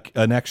like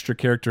an extra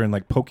character in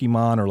like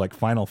Pokemon or like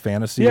Final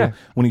Fantasy. Yeah.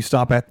 When you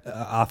stop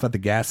off at the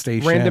gas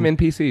station. Random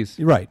NPCs.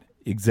 Right.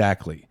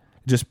 Exactly.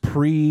 Just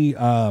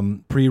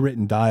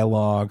pre-written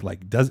dialogue,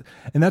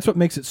 and that's what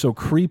makes it so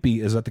creepy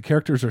is that the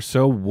characters are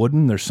so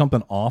wooden. There's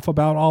something off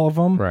about all of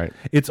them. Right.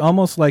 It's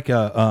almost like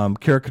a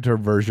caricature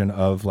version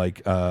of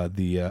like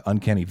the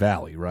Uncanny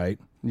Valley, right?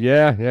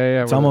 Yeah.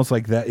 It's almost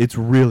like that. It's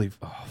really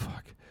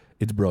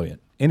it's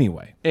brilliant.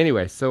 Anyway,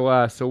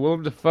 so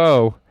Willem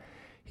Dafoe,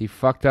 he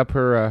fucked up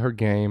her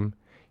game.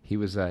 He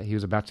was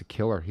about to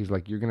kill her. He's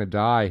like, "You're gonna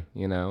die,"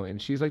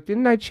 and she's like,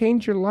 "Didn't I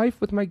change your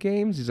life with my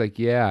games?" He's like,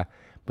 "Yeah,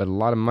 but a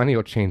lot of money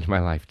will change my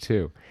life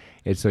too."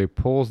 And so he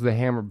pulls the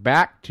hammer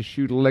back to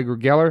shoot Allegra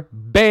Geller.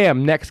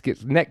 Bam! Neck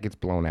gets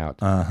blown out.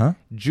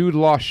 Jude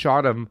Law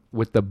shot him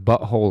with the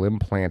butthole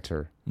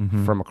implanter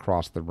from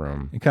across the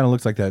room. it kind of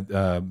looks like that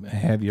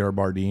Javier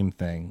Bardem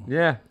thing.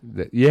 Yeah.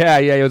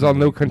 It was all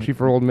No Country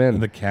for Old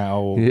Men. The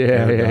cow.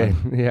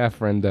 Yeah,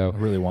 friendo. I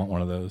really want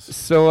one of those.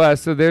 So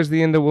there's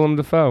the end of Willem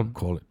Dafoe.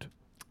 Call it.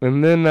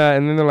 And then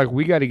they're like,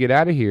 we got to get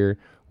out of here.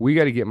 We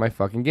got to get my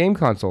fucking game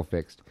console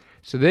fixed.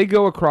 So they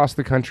go across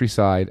the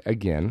countryside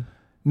again.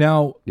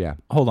 Now, Yeah.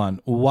 hold on.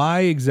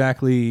 Why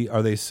exactly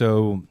are they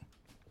so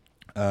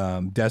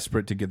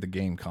desperate to get the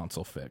game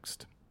console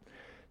fixed?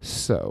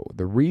 So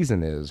the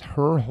reason is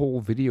her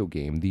whole video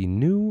game, the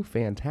new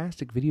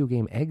fantastic video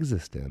game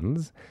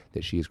Existenz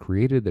that she has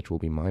created that will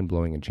be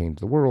mind-blowing and change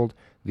the world,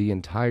 the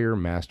entire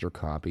master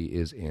copy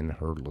is in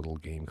her little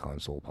game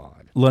console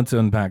pod. Let's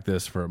unpack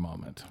this for a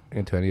moment.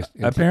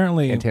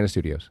 Apparently, Antenna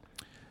Studios.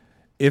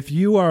 if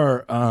you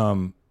are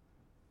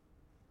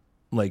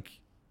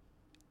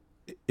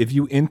if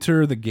you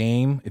enter the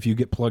game, if you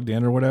get plugged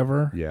in or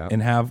whatever, Yeah.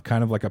 and have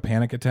kind of like a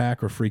panic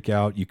attack or freak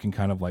out, you can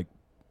kind of like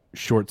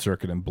short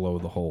circuit and blow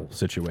the whole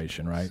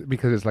situation, right?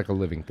 Because it's like a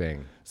living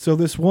thing. So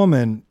this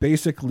woman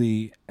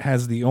basically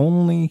has the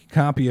only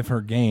copy of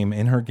her game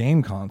in her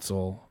game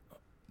console,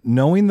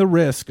 knowing the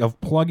risk of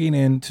plugging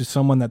into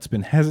someone that's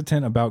been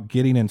hesitant about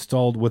getting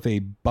installed with a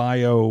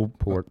bio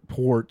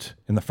port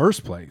in the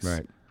first place.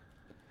 Right.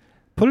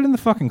 Put it in the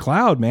fucking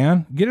cloud,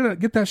 man.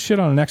 Get that shit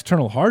on an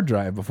external hard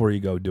drive before you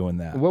go doing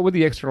that. What would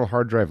the external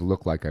hard drive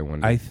look like, I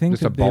wonder? I think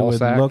just that a ball they would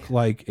sack? look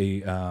like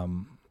a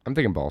I'm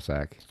thinking ball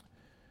sack.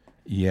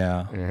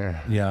 Yeah.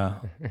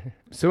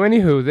 So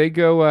anywho, they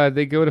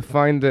go to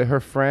find her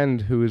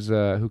friend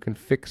who can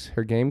fix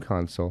her game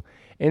console,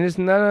 and it's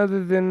none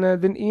other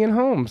than Ian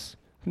Holmes,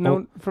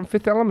 known from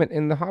Fifth Element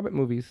in the Hobbit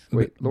movies.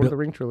 Wait, Lord of the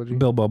Rings trilogy.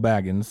 Bilbo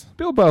Baggins.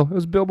 Bilbo. It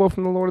was Bilbo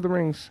from the Lord of the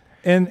Rings.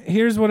 And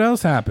here's what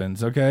else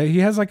happens, okay? He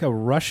has like a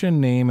Russian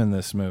name in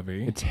this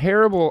movie. A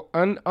terrible,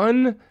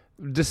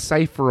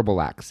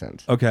 undecipherable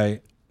accent.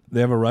 Okay, they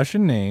have a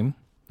Russian name.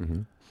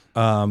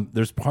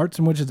 There's parts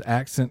in which his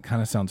accent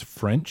kind of sounds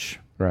French.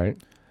 Right.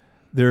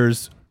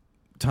 There's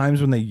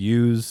times when they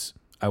use,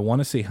 I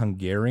want to say,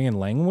 Hungarian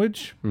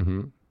language.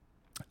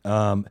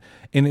 And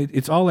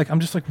it's all like, I'm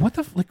just like, what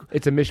the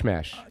It's a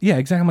mishmash. Yeah,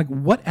 exactly. I'm like,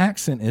 what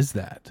accent is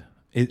that?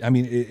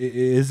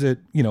 Is it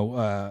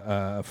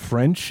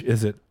French?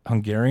 Is it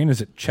Hungarian?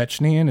 Is it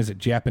Chechnyan? Is it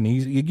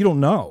Japanese? You don't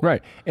know.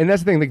 Right. And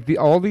that's the thing. Like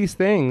all these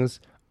things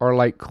are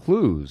like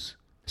clues.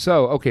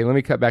 So, okay, let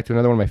me cut back to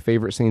another one of my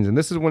favorite scenes. And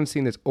this is one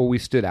scene that's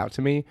always stood out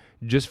to me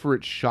just for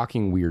its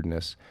shocking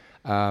weirdness.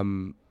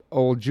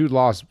 Old Jude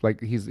Law's like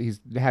he's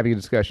having a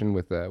discussion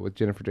with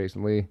Jennifer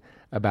Jason Leigh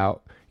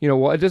about,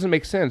 well, it doesn't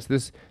make sense.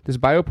 This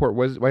bioport,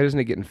 why doesn't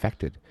it get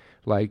infected?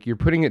 Like, you're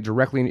putting it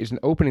directly in, it's an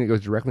opening that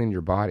goes directly in your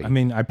body. I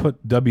mean, I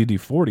put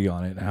WD-40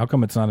 on it. How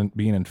come it's not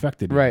being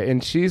infected yet? Right,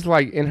 and she's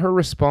like, in her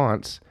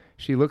response,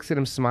 she looks at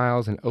him,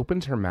 smiles, and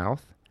opens her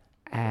mouth,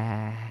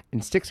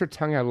 and sticks her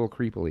tongue out a little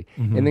creepily,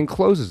 and then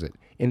closes it,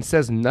 and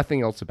says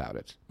nothing else about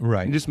it.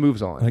 Right. And just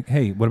moves on. Like,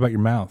 hey, what about your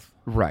mouth?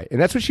 Right, and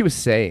that's what she was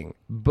saying,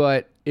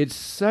 but it's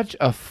such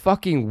a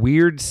fucking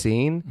weird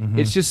scene.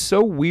 It's just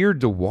so weird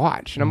to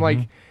watch, and I'm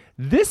like,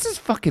 this is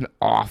fucking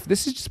off.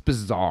 This is just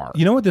bizarre.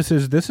 You know what this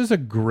is? This is a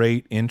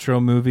great intro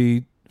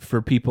movie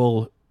for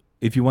people.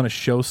 If you want to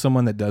show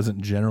someone that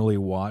doesn't generally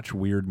watch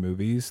weird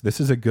movies, this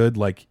is a good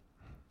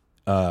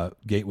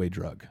gateway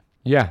drug.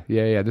 Yeah.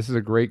 This is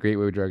a great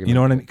gateway drug. You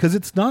know what I mean? Because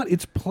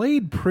it's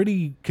played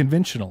pretty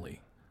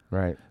conventionally.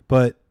 Right.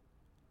 But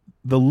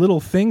the little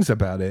things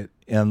about it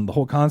and the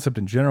whole concept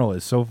in general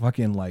is so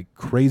fucking like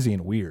crazy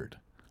and weird.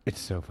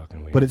 It's so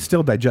fucking weird. But it's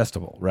still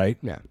digestible, right?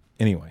 Yeah.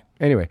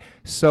 Anyway,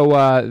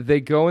 so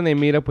they go and they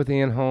meet up with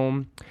Ian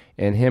Holm,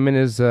 and him and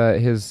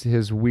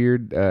his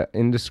weird,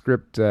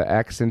 indescript,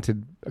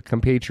 accented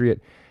compatriot,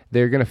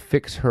 they're gonna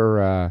fix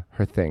her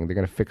thing. They're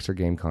gonna fix her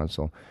game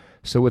console.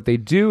 So what they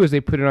do is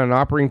they put it on an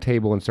operating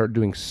table and start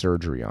doing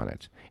surgery on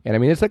it. And I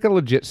mean, it's like a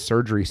legit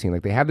surgery scene.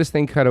 Like they have this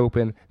thing cut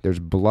open. There's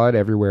blood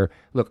everywhere.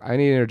 Look, I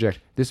need to interject.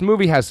 This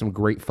movie has some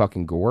great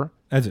fucking gore.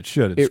 As it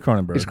should. It's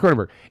Cronenberg. It's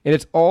Cronenberg. And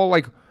it's all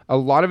like, a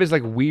lot of it's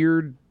like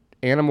weird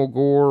animal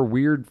gore,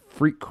 weird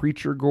freak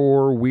creature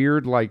gore,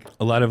 weird like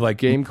a lot of like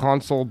game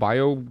console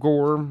bio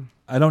gore.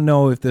 I don't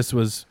know if this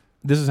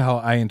is how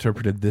I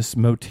interpreted this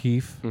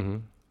motif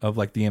of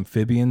like the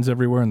amphibians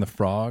everywhere and the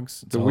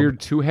frogs. The weird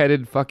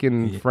two-headed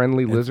fucking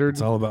friendly lizard.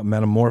 It's all about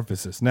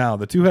metamorphosis. Now,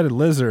 the two-headed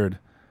lizard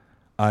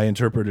I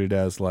interpreted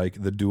as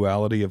like the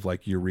duality of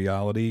like your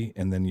reality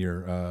and then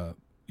your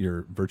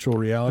virtual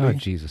reality. Oh,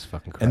 Jesus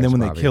fucking Christ, and then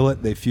when Bobby. they kill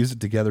it, they fuse it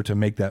together to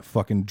make that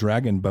fucking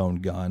dragon bone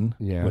gun,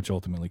 which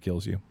ultimately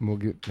kills you. We'll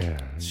get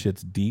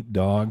shit's deep,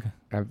 dog.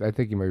 I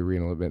think you might be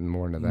reading a little bit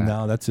more into that.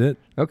 No, that's it.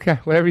 Okay,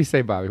 whatever you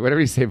say, Bobby.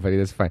 Whatever you say, buddy.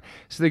 That's fine.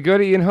 So they go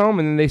to Ian home,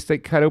 and then they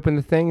cut open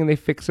the thing, and they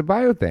fix a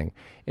bio thing.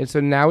 And so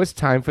now it's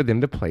time for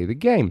them to play the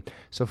game.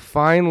 So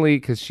finally,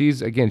 because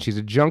she's a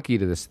junkie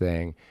to this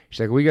thing, she's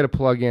like, we got to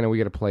plug in, and we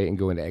got to play it and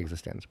go into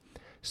Existenz.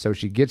 So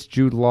she gets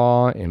Jude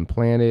Law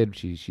implanted.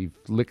 She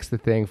licks the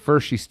thing.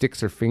 First, she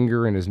sticks her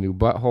finger in his new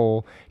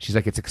butthole. She's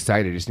like, it's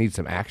excited. Just needs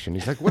some action.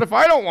 He's like, what if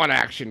I don't want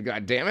action?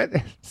 God damn it.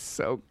 It's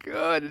so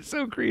good. It's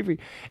so creepy.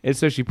 And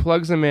so she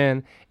plugs him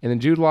in, and then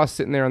Jude Law's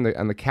sitting there on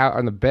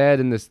the bed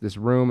in this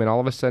room, and all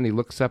of a sudden he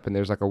looks up, and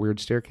there's like a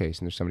weird staircase,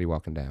 and there's somebody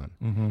walking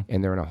down.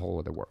 And they're in a whole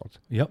other world.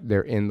 Yep.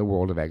 They're in the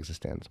world of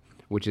Existenz,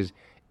 which is...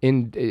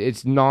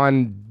 it's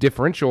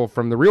non-differential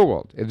from the real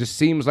world. It just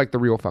seems like the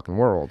real fucking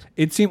world.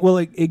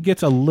 It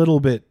gets a little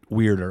bit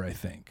weirder, I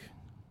think.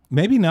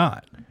 Maybe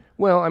not.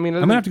 Well, I mean, I'm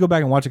gonna have to go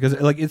back and watch it because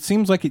it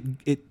seems like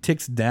it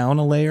ticks down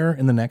a layer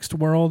in the next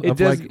world of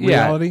like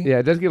reality. Yeah,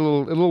 it does get a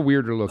little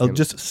weirder looking.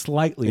 Just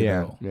slightly,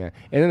 though. Yeah.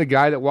 And then the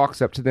guy that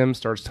walks up to them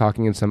starts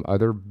talking in some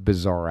other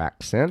bizarre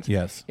accent.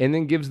 Yes. And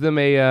then gives them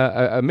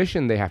a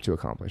mission they have to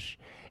accomplish.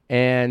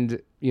 And,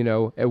 you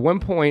know, at one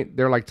point,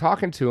 they're like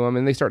talking to him,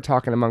 and they start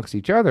talking amongst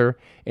each other,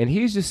 and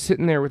he's just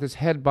sitting there with his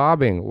head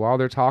bobbing while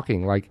they're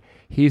talking, like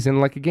he's in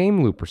like a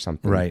game loop or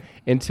something. Right.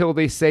 Until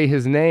they say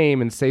his name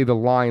and say the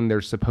line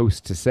they're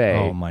supposed to say.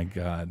 Oh, my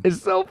God.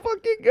 It's so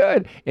fucking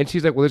good. And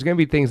she's like, well, there's going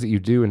to be things that you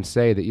do and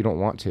say that you don't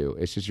want to.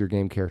 It's just your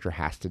game character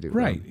has to do.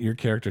 Right. them. Your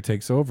character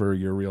takes over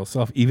your real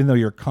self. Even though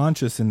you're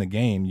conscious in the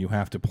game, you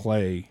have to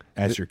play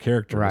as your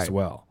character as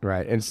well.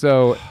 Right. And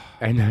so,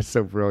 and that's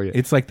so brilliant.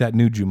 It's like that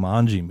new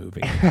Jumanji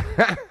movie.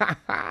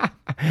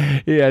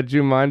 Yeah,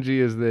 Jumanji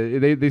is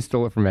they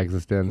stole it from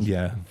Existenz.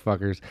 Yeah.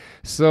 Fuckers.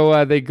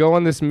 So they go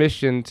on this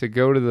mission to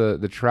go to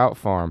the trout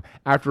farm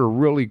after a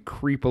really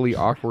creepily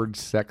awkward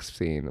sex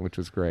scene, which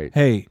was great.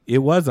 Hey, it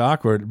was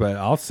awkward, but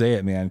I'll say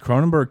it, man.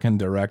 Cronenberg can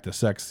direct a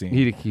sex scene.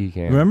 He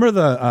can. Remember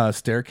the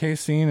staircase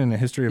scene in A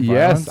History of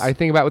Violence? Yes, I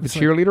think about with the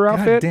cheerleader God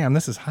outfit. damn,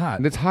 this is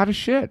hot. It's hot as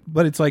shit.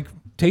 But it's like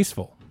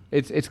tasteful.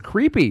 It's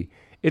creepy.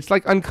 It's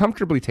like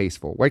uncomfortably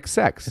tasteful, like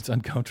sex. It's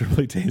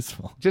uncomfortably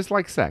tasteful. Just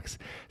like sex.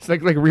 It's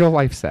like real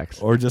life sex.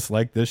 Or just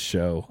like this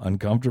show,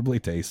 uncomfortably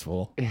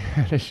tasteful.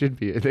 It should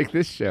be. Like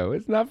this show.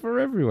 It's not for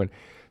everyone.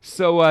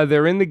 So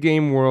they're in the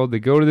game world. They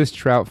go to this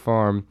trout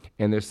farm,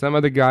 and there's some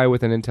other guy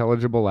with an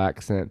intelligible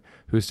accent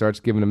who starts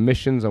giving them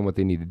missions on what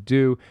they need to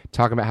do,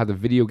 talking about how the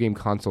video game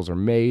consoles are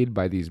made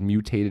by these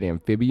mutated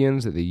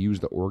amphibians that they use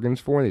the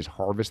organs for. They just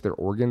harvest their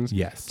organs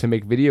to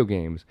make video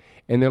games.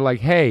 And they're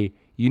like, hey,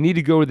 you need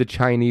to go to the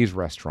Chinese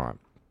restaurant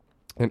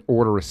and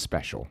order a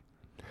special.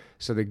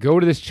 So they go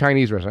to this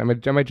Chinese restaurant.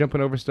 Am I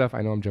jumping over stuff?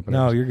 I know I'm jumping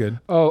over stuff. No, you're good.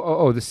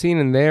 Oh, the scene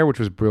in there, which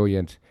was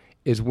brilliant,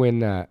 is when...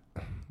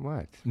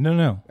 what?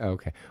 No.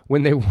 Okay.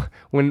 When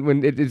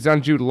it's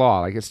on Jude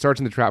Law, like it starts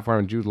in the trout farm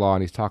and Jude Law,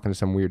 and he's talking to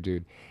some weird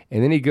dude.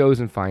 And then he goes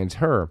and finds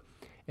her,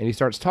 and he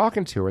starts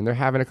talking to her, and they're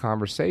having a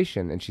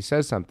conversation, and she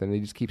says something, and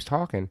he just keeps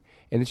talking.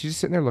 And then she's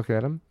just sitting there looking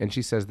at him, and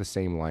she says the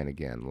same line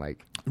again,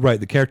 like... Right,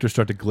 the characters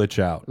start to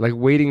glitch out. Like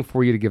waiting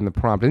for you to give them the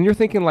prompt. And you're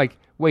thinking like,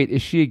 wait,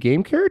 is she a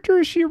game character or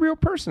is she a real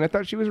person? I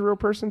thought she was a real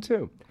person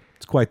too.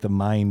 It's quite the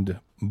mind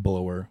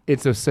blower.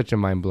 It's such a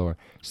mind blower.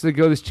 So they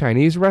go to this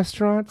Chinese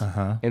restaurant,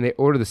 and they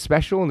order the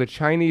special, and the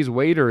Chinese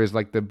waiter is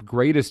like the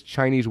greatest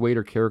Chinese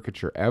waiter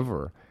caricature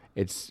ever.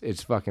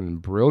 It's fucking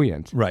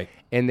brilliant. Right.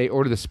 And they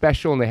order the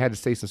special, and they had to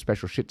say some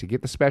special shit to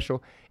get the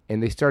special,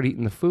 and they start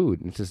eating the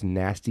food, and it's this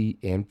nasty,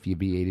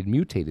 amphibiated,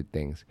 mutated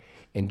things.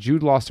 And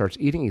Jude Law starts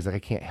eating. He's like, I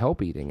can't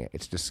help eating it.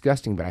 It's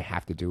disgusting, but I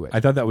have to do it.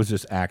 I thought that was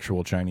just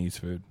actual Chinese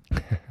food.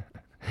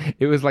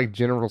 It was like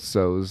General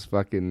Tso's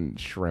fucking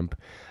shrimp.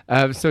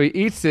 So he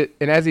eats it,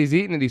 and as he's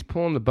eating it, he's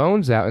pulling the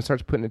bones out and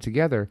starts putting it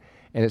together,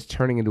 and it's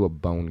turning into a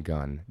bone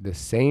gun. The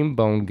same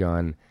bone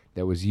gun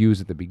that was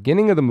used at the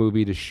beginning of the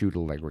movie to shoot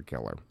Allegra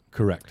Killer.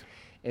 Correct.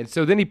 And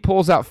so then he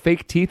pulls out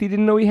fake teeth he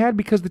didn't know he had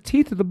because the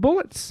teeth are the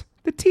bullets.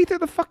 The teeth are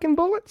the fucking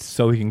bullets.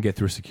 So he can get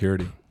through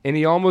security. And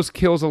he almost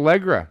kills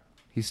Allegra.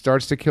 He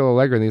starts to kill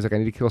Allegra, and he's like, I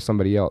need to kill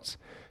somebody else.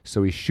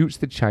 So he shoots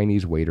the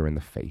Chinese waiter in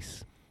the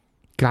face.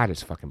 God,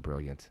 it's fucking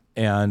brilliant.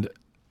 And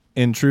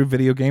in true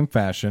video game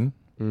fashion,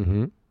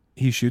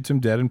 he shoots him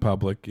dead in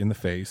public in the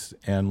face,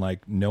 and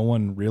like no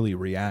one really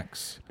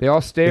reacts. They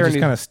all stare. They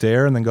just kind of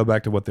stare and then go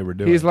back to what they were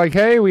doing. He's like,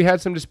 "Hey, we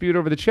had some dispute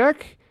over the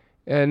check,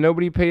 and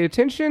nobody paid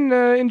attention.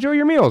 Enjoy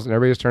your meals." And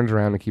everybody just turns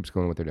around and keeps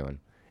going what they're doing.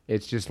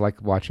 It's just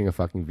like watching a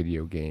fucking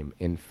video game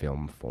in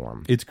film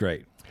form. It's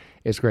great.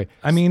 It's great.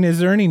 I mean, is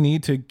there any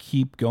need to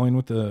keep going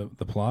with the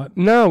plot?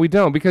 No, we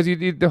don't, because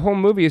the whole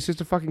movie is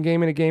just a fucking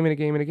game and a game and a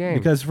game and a game.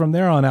 Because from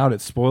there on out,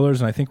 it's spoilers,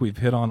 and I think we've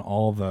hit on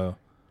all the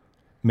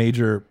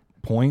major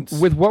points.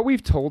 With what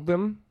we've told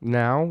them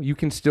now, you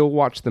can still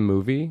watch the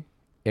movie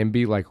and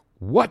be like,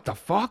 what the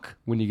fuck,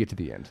 when you get to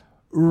the end.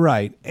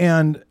 Right.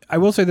 And I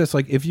will say this,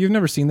 like, if you've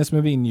never seen this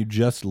movie and you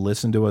just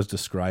listen to us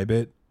describe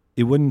it,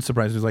 it wouldn't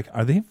surprise you. It's like,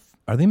 are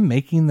they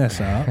making this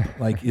up?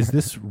 Like, is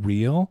this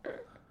real?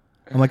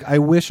 I'm like, I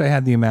wish I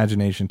had the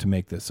imagination to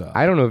make this up.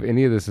 I don't know if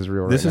any of this is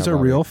real. This is a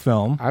real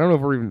film. I don't know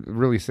if we're even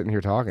really sitting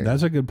here talking.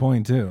 That's a good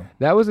point, too.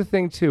 That was the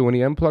thing, too. When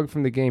he unplugged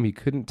from the game, he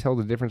couldn't tell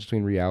the difference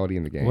between reality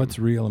and the game. What's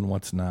real and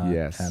what's not.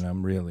 Yes. And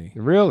I'm really.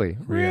 Really?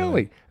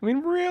 I mean,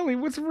 really?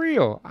 What's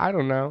real? I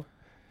don't know.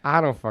 I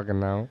don't fucking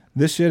know.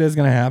 This shit is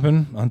going to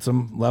happen on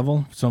some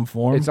level, some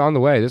form. It's on the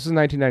way. This is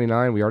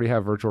 1999. We already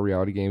have virtual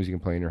reality games you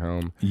can play in your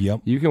home.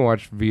 Yep. You can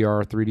watch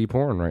VR 3D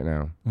porn right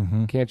now.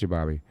 Mm-hmm. Can't you,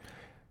 Bobby?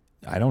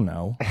 I don't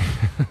know.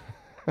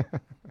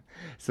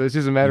 So it's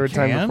just a matter of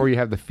time can? before you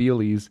have the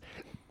feelies.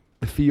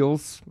 The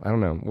feels. I don't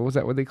know. What was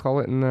that? What they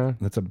call it in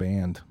That's a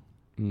band.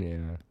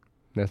 Yeah.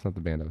 That's not the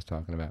band I was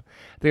talking about.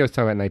 I think I was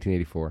talking about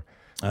 1984.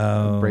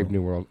 Oh. Brave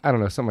New World. I don't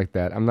know. Something like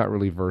that. I'm not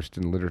really versed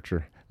in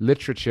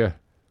literature.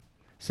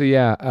 So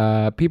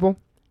yeah, people,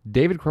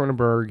 David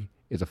Cronenberg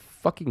is a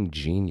fucking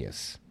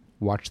genius.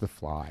 Watch The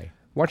Fly.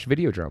 Watch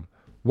Videodrome.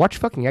 Watch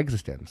fucking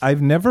Existenz. I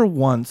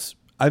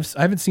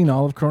haven't seen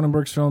all of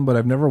Cronenberg's film, but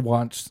I've never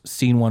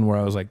seen one where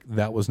I was like,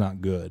 that was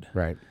not good.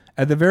 Right.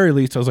 At the very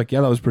least, I was like,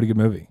 yeah, that was a pretty good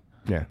movie.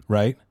 Yeah.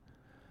 Right?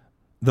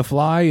 The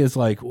Fly is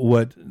like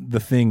what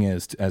The Thing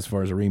is as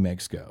far as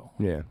remakes go.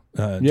 Yeah.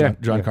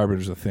 John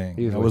Carpenter's The Thing.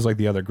 Easily. That was like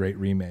the other great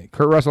remake.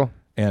 Kurt Russell.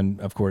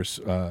 And, of course,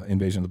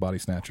 Invasion of the Body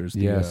Snatchers.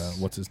 Yes.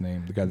 What's his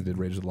name? The guy that did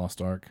Raiders of the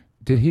Lost Ark.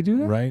 Did he do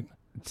that? Right?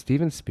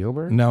 Steven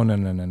Spielberg? No.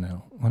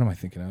 What am I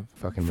thinking of?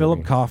 Fucking Philip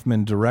movie.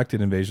 Kaufman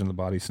directed Invasion of the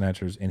Body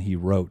Snatchers, and he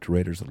wrote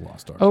Raiders of the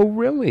Lost Ark. Oh,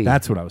 really?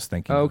 That's what I was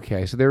thinking.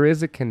 Okay, so there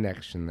is a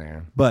connection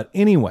there. But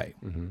anyway,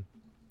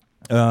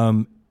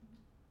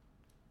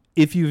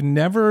 if you've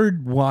never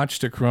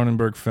watched a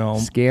Cronenberg film,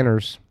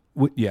 Scanners.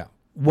 let's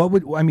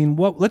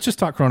just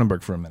talk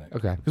Cronenberg for a minute.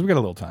 Okay. Because we got a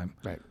little time.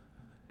 Right.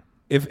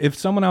 If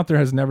someone out there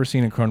has never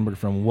seen a Cronenberg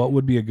film, what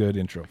would be a good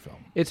intro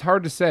film? It's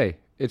hard to say.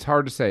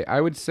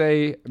 I would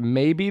say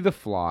maybe The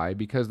Fly,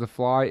 because The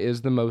Fly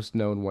is the most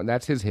known one.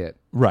 That's his hit.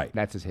 Right.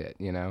 That's his hit,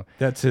 you know?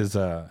 That's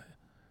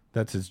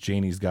his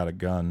Janie's Got a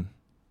Gun.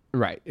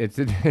 Right.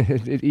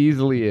 It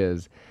easily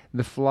is.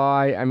 The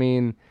Fly, I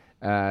mean,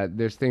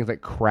 there's things like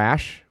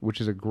Crash,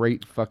 which is a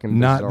great fucking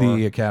Not bizarre...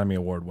 the Academy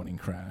Award winning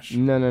Crash.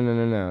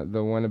 No.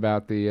 The one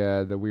about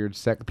the weird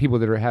people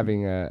that are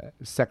having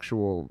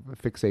sexual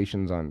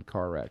fixations on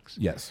car wrecks.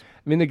 Yes.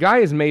 I mean, the guy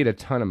has made a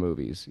ton of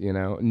movies, you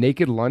know?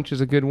 Naked Lunch is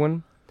a good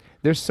one.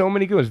 There's so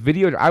many good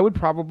ones. I would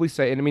probably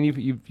say, and I mean,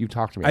 you've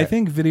talked to me. I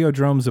think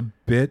Videodrome's a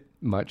bit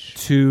much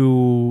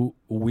too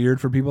weird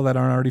for people that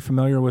aren't already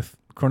familiar with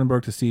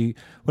Cronenberg to see.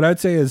 What I would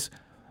say is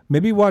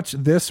maybe watch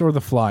this or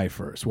The Fly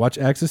first. Watch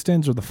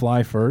Existenz or The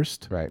Fly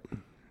first. Right.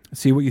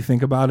 See what you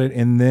think about it,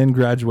 and then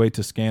graduate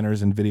to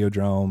Scanners and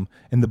Videodrome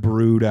and The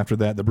Brood after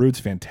that. The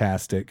Brood's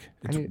fantastic.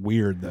 It's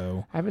weird,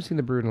 though. I haven't seen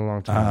The Brood in a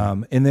long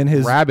time. And then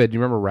his... Rabid. You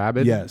remember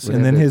Rabid? Yes.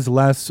 And then his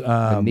less...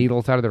 the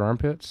needles out of their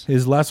armpits?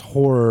 His less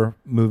horror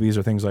movies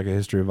are things like A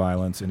History of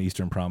Violence and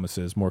Eastern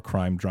Promises, more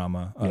crime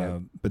drama,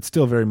 but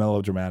still very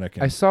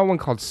melodramatic. I saw one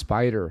called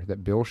Spider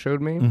that Bill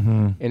showed me,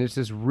 and it's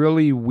this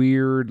really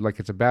weird, like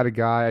it's about a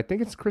guy. I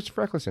think it's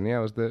Christopher Eccleston. Yeah,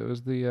 it was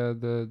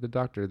the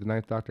doctor, the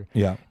Ninth Doctor.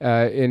 Yeah.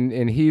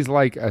 And he's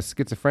like a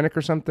schizophrenic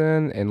or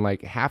something, and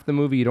like half the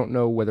movie you don't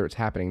know whether it's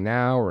happening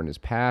now or in his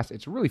past.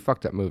 It's a really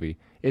fucked up movie.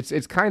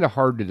 It's kind of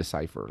hard to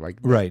decipher. Like,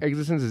 right.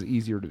 Existenz is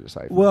easier to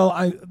decipher. Well,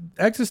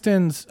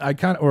 Existenz,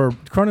 or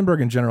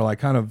Cronenberg in general, I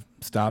kind of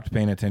stopped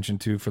paying attention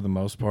to for the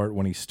most part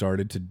when he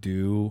started to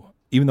do,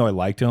 even though I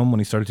liked him, when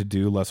he started to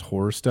do less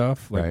horror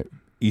stuff, like right.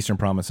 Eastern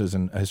Promises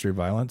and A History of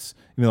Violence.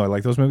 Even though I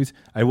like those movies,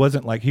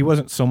 he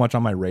wasn't so much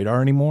on my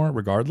radar anymore,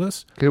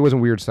 regardless. Because it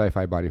wasn't weird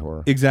sci-fi body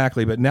horror.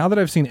 Exactly. But now that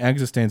I've seen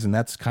Existenz, and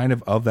that's kind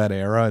of that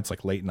era, it's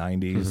like late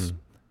 90s,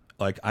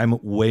 like I'm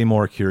way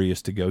more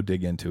curious to go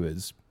dig into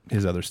his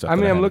other stuff. I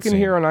mean, I'm looking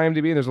here on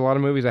IMDb. There's a lot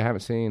of movies I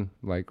haven't seen,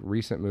 like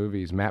recent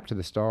movies: Map to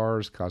the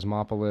Stars,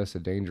 Cosmopolis, A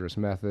Dangerous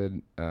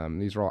Method.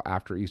 These are all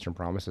after Eastern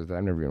Promises that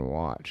I've never even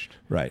watched.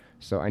 Right.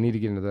 So I need to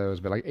get into those.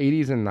 But like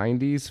 80s and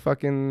 90s,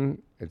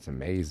 fucking, it's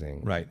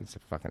amazing. Right. It's a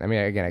fucking. I mean,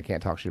 again, I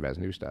can't talk shit about his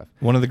new stuff.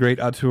 One of the great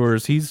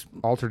auteurs. He's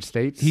Altered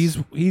States.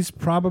 He's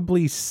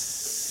probably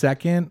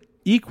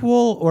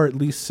equal or at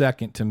least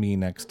second to me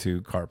next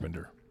to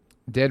Carpenter.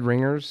 Dead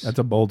Ringers. That's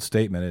a bold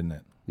statement, isn't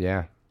it?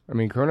 Yeah. I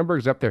mean,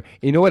 Cronenberg's up there.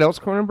 You know what else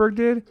Cronenberg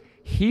did?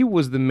 He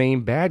was the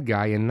main bad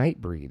guy in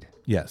Nightbreed.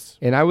 Yes.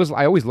 And I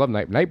always loved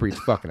Nightbreed's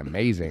fucking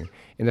amazing.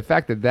 And the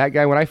fact that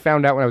guy, when I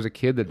found out when I was a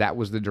kid that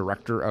was the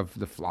director of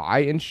The Fly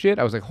and shit,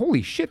 I was like,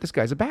 holy shit, this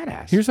guy's a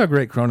badass. Here's how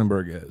great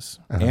Cronenberg is,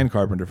 and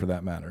Carpenter for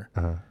that matter.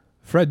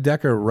 Fred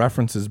Decker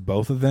references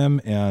both of them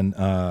in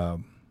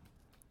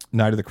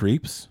Night of the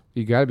Creeps.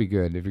 You got to be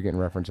good if you're getting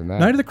referencing that.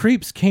 Night of the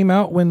Creeps came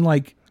out when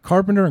like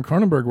Carpenter and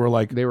Cronenberg were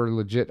like... They were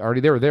legit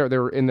already. They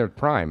were in their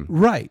prime.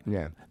 Right.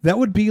 Yeah. That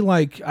would be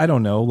like, I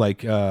don't know,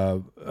 like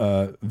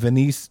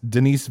Denis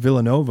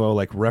Villeneuve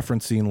like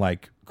referencing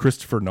like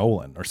Christopher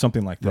Nolan or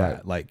something like that,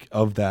 Right. like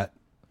of that.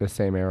 The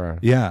same era.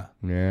 Yeah.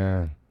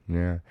 Yeah.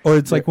 Yeah. Or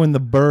it's like when the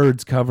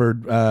Byrds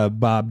covered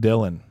Bob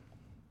Dylan.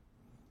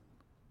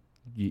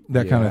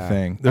 That kind of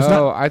thing.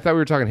 I thought we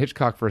were talking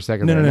Hitchcock for a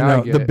second.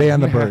 No. The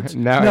band The Byrds.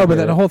 No, but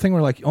that whole thing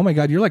where like, oh my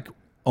God, you're like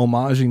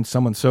homaging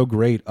someone so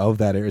great of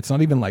that era. It's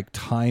not even like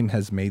time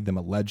has made them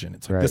a legend.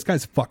 It's like, this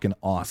guy's fucking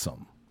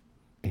awesome.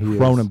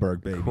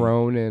 Cronenberg, baby.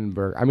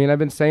 Cronenberg. I mean, I've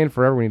been saying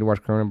forever we need to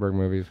watch Cronenberg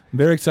movies. I'm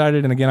very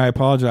excited. And again, I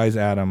apologize,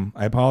 Adam.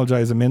 I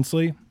apologize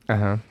immensely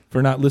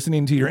for not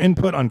listening to your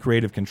input on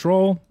creative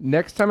control.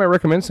 Next time I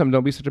recommend something,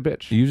 don't be such a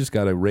bitch. You just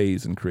got a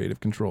raise in creative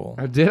control.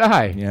 Did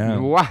I? Yeah.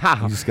 Wow.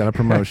 You just got a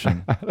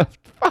promotion.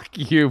 Fuck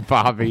you,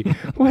 Bobby.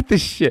 What the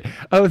shit?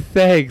 Oh,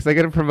 thanks. I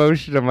get a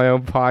promotion on my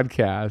own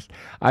podcast.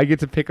 I get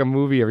to pick a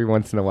movie every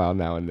once in a while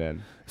now and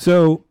then.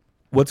 So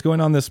what's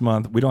going on this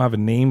month? We don't have a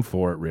name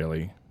for it,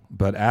 really.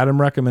 But Adam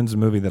recommends a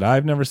movie that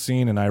I've never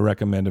seen, and I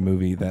recommend a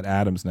movie that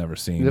Adam's never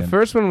seen. The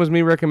first one was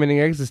me recommending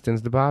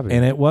Existenz to Bobby.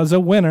 And it was a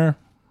winner.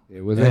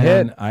 It was a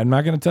hit. I'm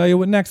not going to tell you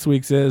what next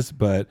week's is,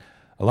 but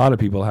a lot of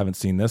people haven't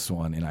seen this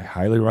one, and I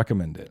highly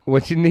recommend it.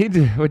 What you need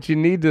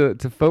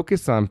to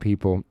focus on,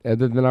 people,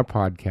 other than our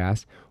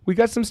podcast, we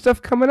got some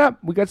stuff coming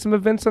up. We got some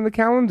events on the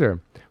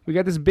calendar. We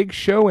got this big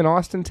show in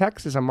Austin,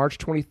 Texas on March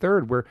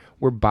 23rd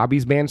where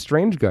Bobby's band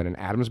Strange Gun and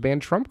Adam's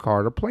band Trump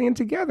Card are playing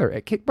together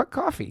at Kick Butt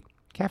Coffee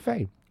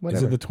Cafe.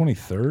 Whatever. Is it the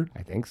 23rd?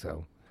 I think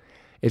so.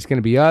 It's going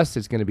to be us.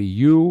 It's going to be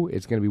you.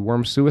 It's going to be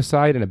Worm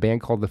Suicide and a band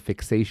called The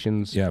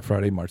Fixations. Yeah,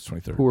 Friday, March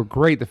 23rd. Who are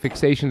great. The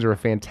Fixations are a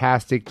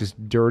fantastic,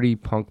 just dirty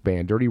punk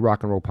band, dirty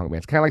rock and roll punk band.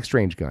 It's kind of like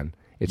Strange Gun.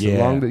 It's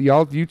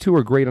you two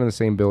are great on the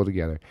same bill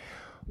together.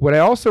 What I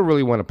also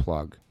really want to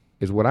plug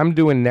is what I'm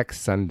doing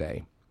next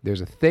Sunday.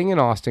 There's a thing in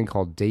Austin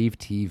called Dave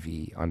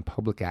TV on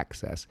public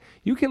access.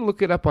 You can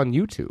look it up on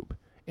YouTube.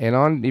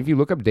 And if you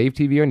look up Dave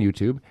TV on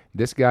YouTube,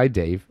 this guy,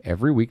 Dave,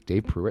 every week,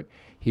 Dave Pruitt,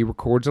 he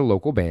records a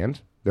local band,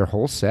 their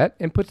whole set,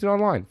 and puts it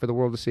online for the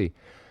world to see.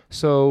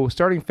 So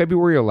starting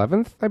February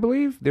 11th, I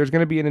believe, there's going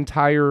to be an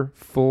entire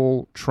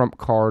full Trump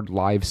Card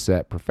live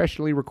set,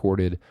 professionally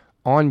recorded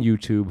on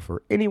YouTube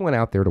for anyone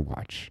out there to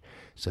watch.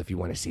 So if you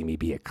want to see me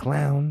be a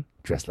clown,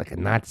 dressed like a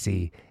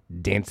Nazi,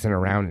 dancing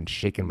around and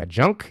shaking my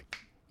junk,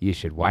 you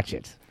should watch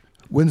it.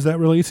 When's that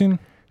releasing?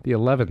 The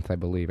 11th, I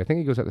believe. I think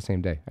he goes out the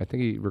same day. I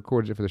think he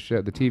records it for the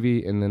show, the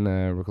TV, and then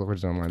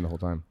records it online the whole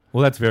time.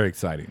 Well, that's very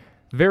exciting.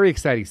 Very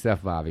exciting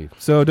stuff, Bobby.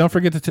 So don't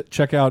forget to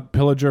check out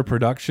Pillager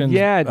Productions.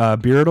 Yeah,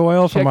 beard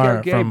oil check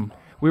out Gabe.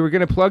 We were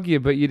going to plug you,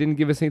 but you didn't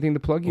give us anything to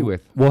plug you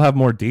with. We'll have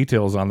more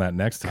details on that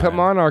next time.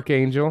 Come on,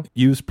 Archangel.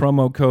 Use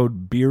promo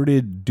code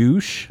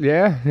BeardedDouche.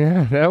 Yeah,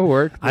 that'll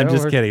work. I'm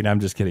just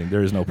kidding.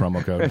 There is no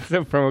promo code. That's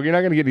no promo. You're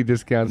not going to get any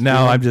discounts.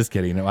 No, I'm just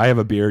kidding. I have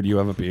a beard. You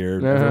have a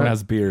beard. Everyone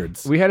has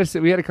beards. We had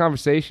a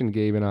conversation,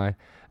 Gabe and I.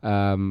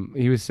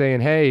 He was saying,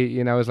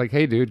 hey, I was like,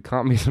 hey, dude,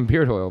 comp me some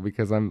beard oil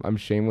because I'm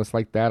shameless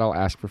like that. I'll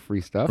ask for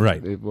free stuff.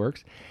 Right. It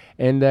works.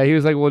 And he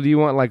was like, well, do you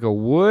want like a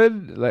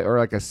wood or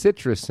like a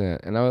citrus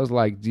scent? And I was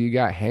like, do you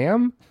got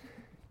ham?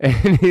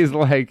 And he's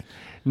like,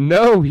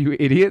 no, you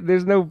idiot.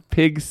 There's no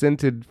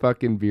pig-scented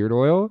fucking beard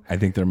oil. I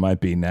think there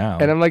might be now.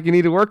 And I'm like, you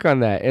need to work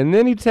on that. And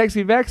then he texted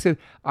me back and said,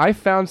 I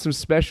found some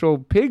special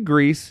pig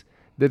grease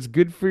that's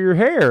good for your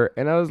hair.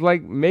 And I was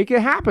like, make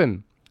it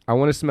happen. I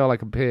want to smell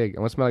like a pig.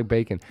 I want to smell like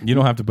bacon. You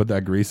don't have to put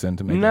that grease in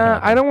to make it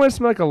happen. I don't want to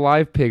smell like a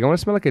live pig. I want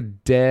to smell like a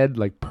dead,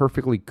 like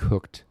perfectly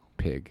cooked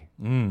pig.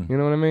 You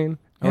know what I mean?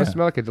 I want to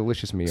smell like a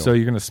delicious meal. So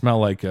you're going to smell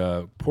like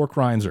pork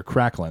rinds or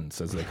cracklins,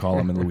 as they call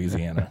them in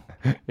Louisiana.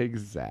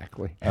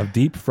 Exactly. A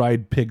deep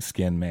fried pig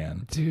skin,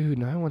 man. Dude,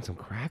 now I want some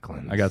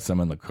cracklins. I got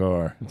some in the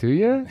car. Do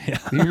you? Yeah.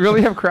 Do you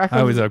really have cracklins? I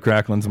always have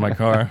cracklins in my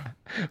car.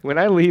 When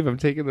I leave, I'm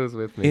taking those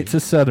with me. It's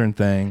a southern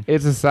thing.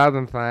 It's a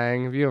southern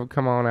thing. If you ever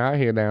come on out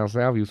here down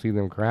south, you'll see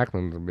them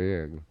cracklins are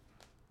big.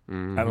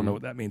 Mm-hmm. I don't know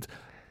what that means.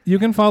 You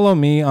can follow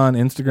me on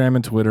Instagram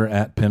and Twitter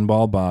at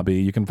Pinball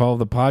Bobby. You can follow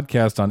the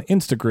podcast on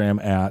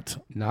Instagram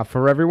at Not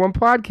For Everyone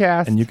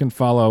Podcast. And you can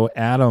follow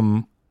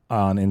Adam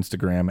on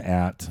Instagram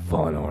at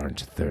Von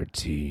Orange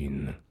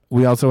 13.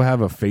 We also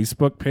have a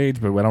Facebook page,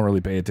 but we don't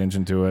really pay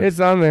attention to it. It's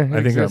on there.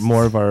 I think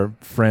more of our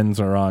friends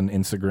are on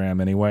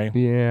Instagram anyway.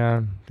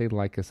 Yeah, they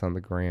like us on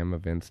the gram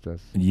of Instas.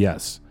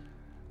 Yes.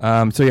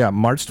 So yeah,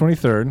 March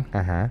 23rd.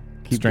 Uh-huh.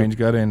 Strange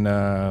Gut and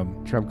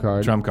Trump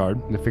Card.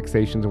 The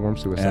Fixations and Worm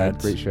Suicide.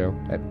 Great show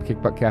at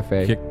Kick Butt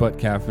Cafe. Kick Butt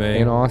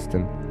Cafe. In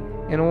Austin.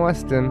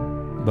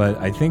 But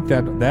I think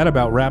that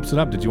about wraps it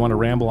up. Did you want to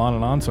ramble on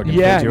and on so I can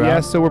fade you out? Yeah,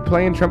 so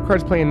Trump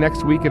Card's playing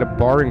next week at a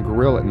bar and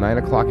grill at 9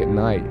 o'clock at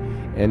night.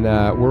 And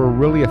we're a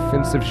really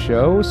offensive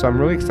show, so I'm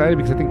really excited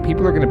because I think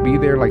people are going to be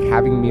there, like,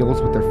 having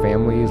meals with their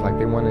families. Like,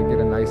 they want to get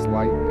a nice,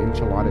 light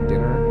enchilada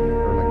dinner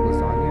or, like,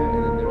 lasagna.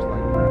 And then there's,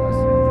 like, us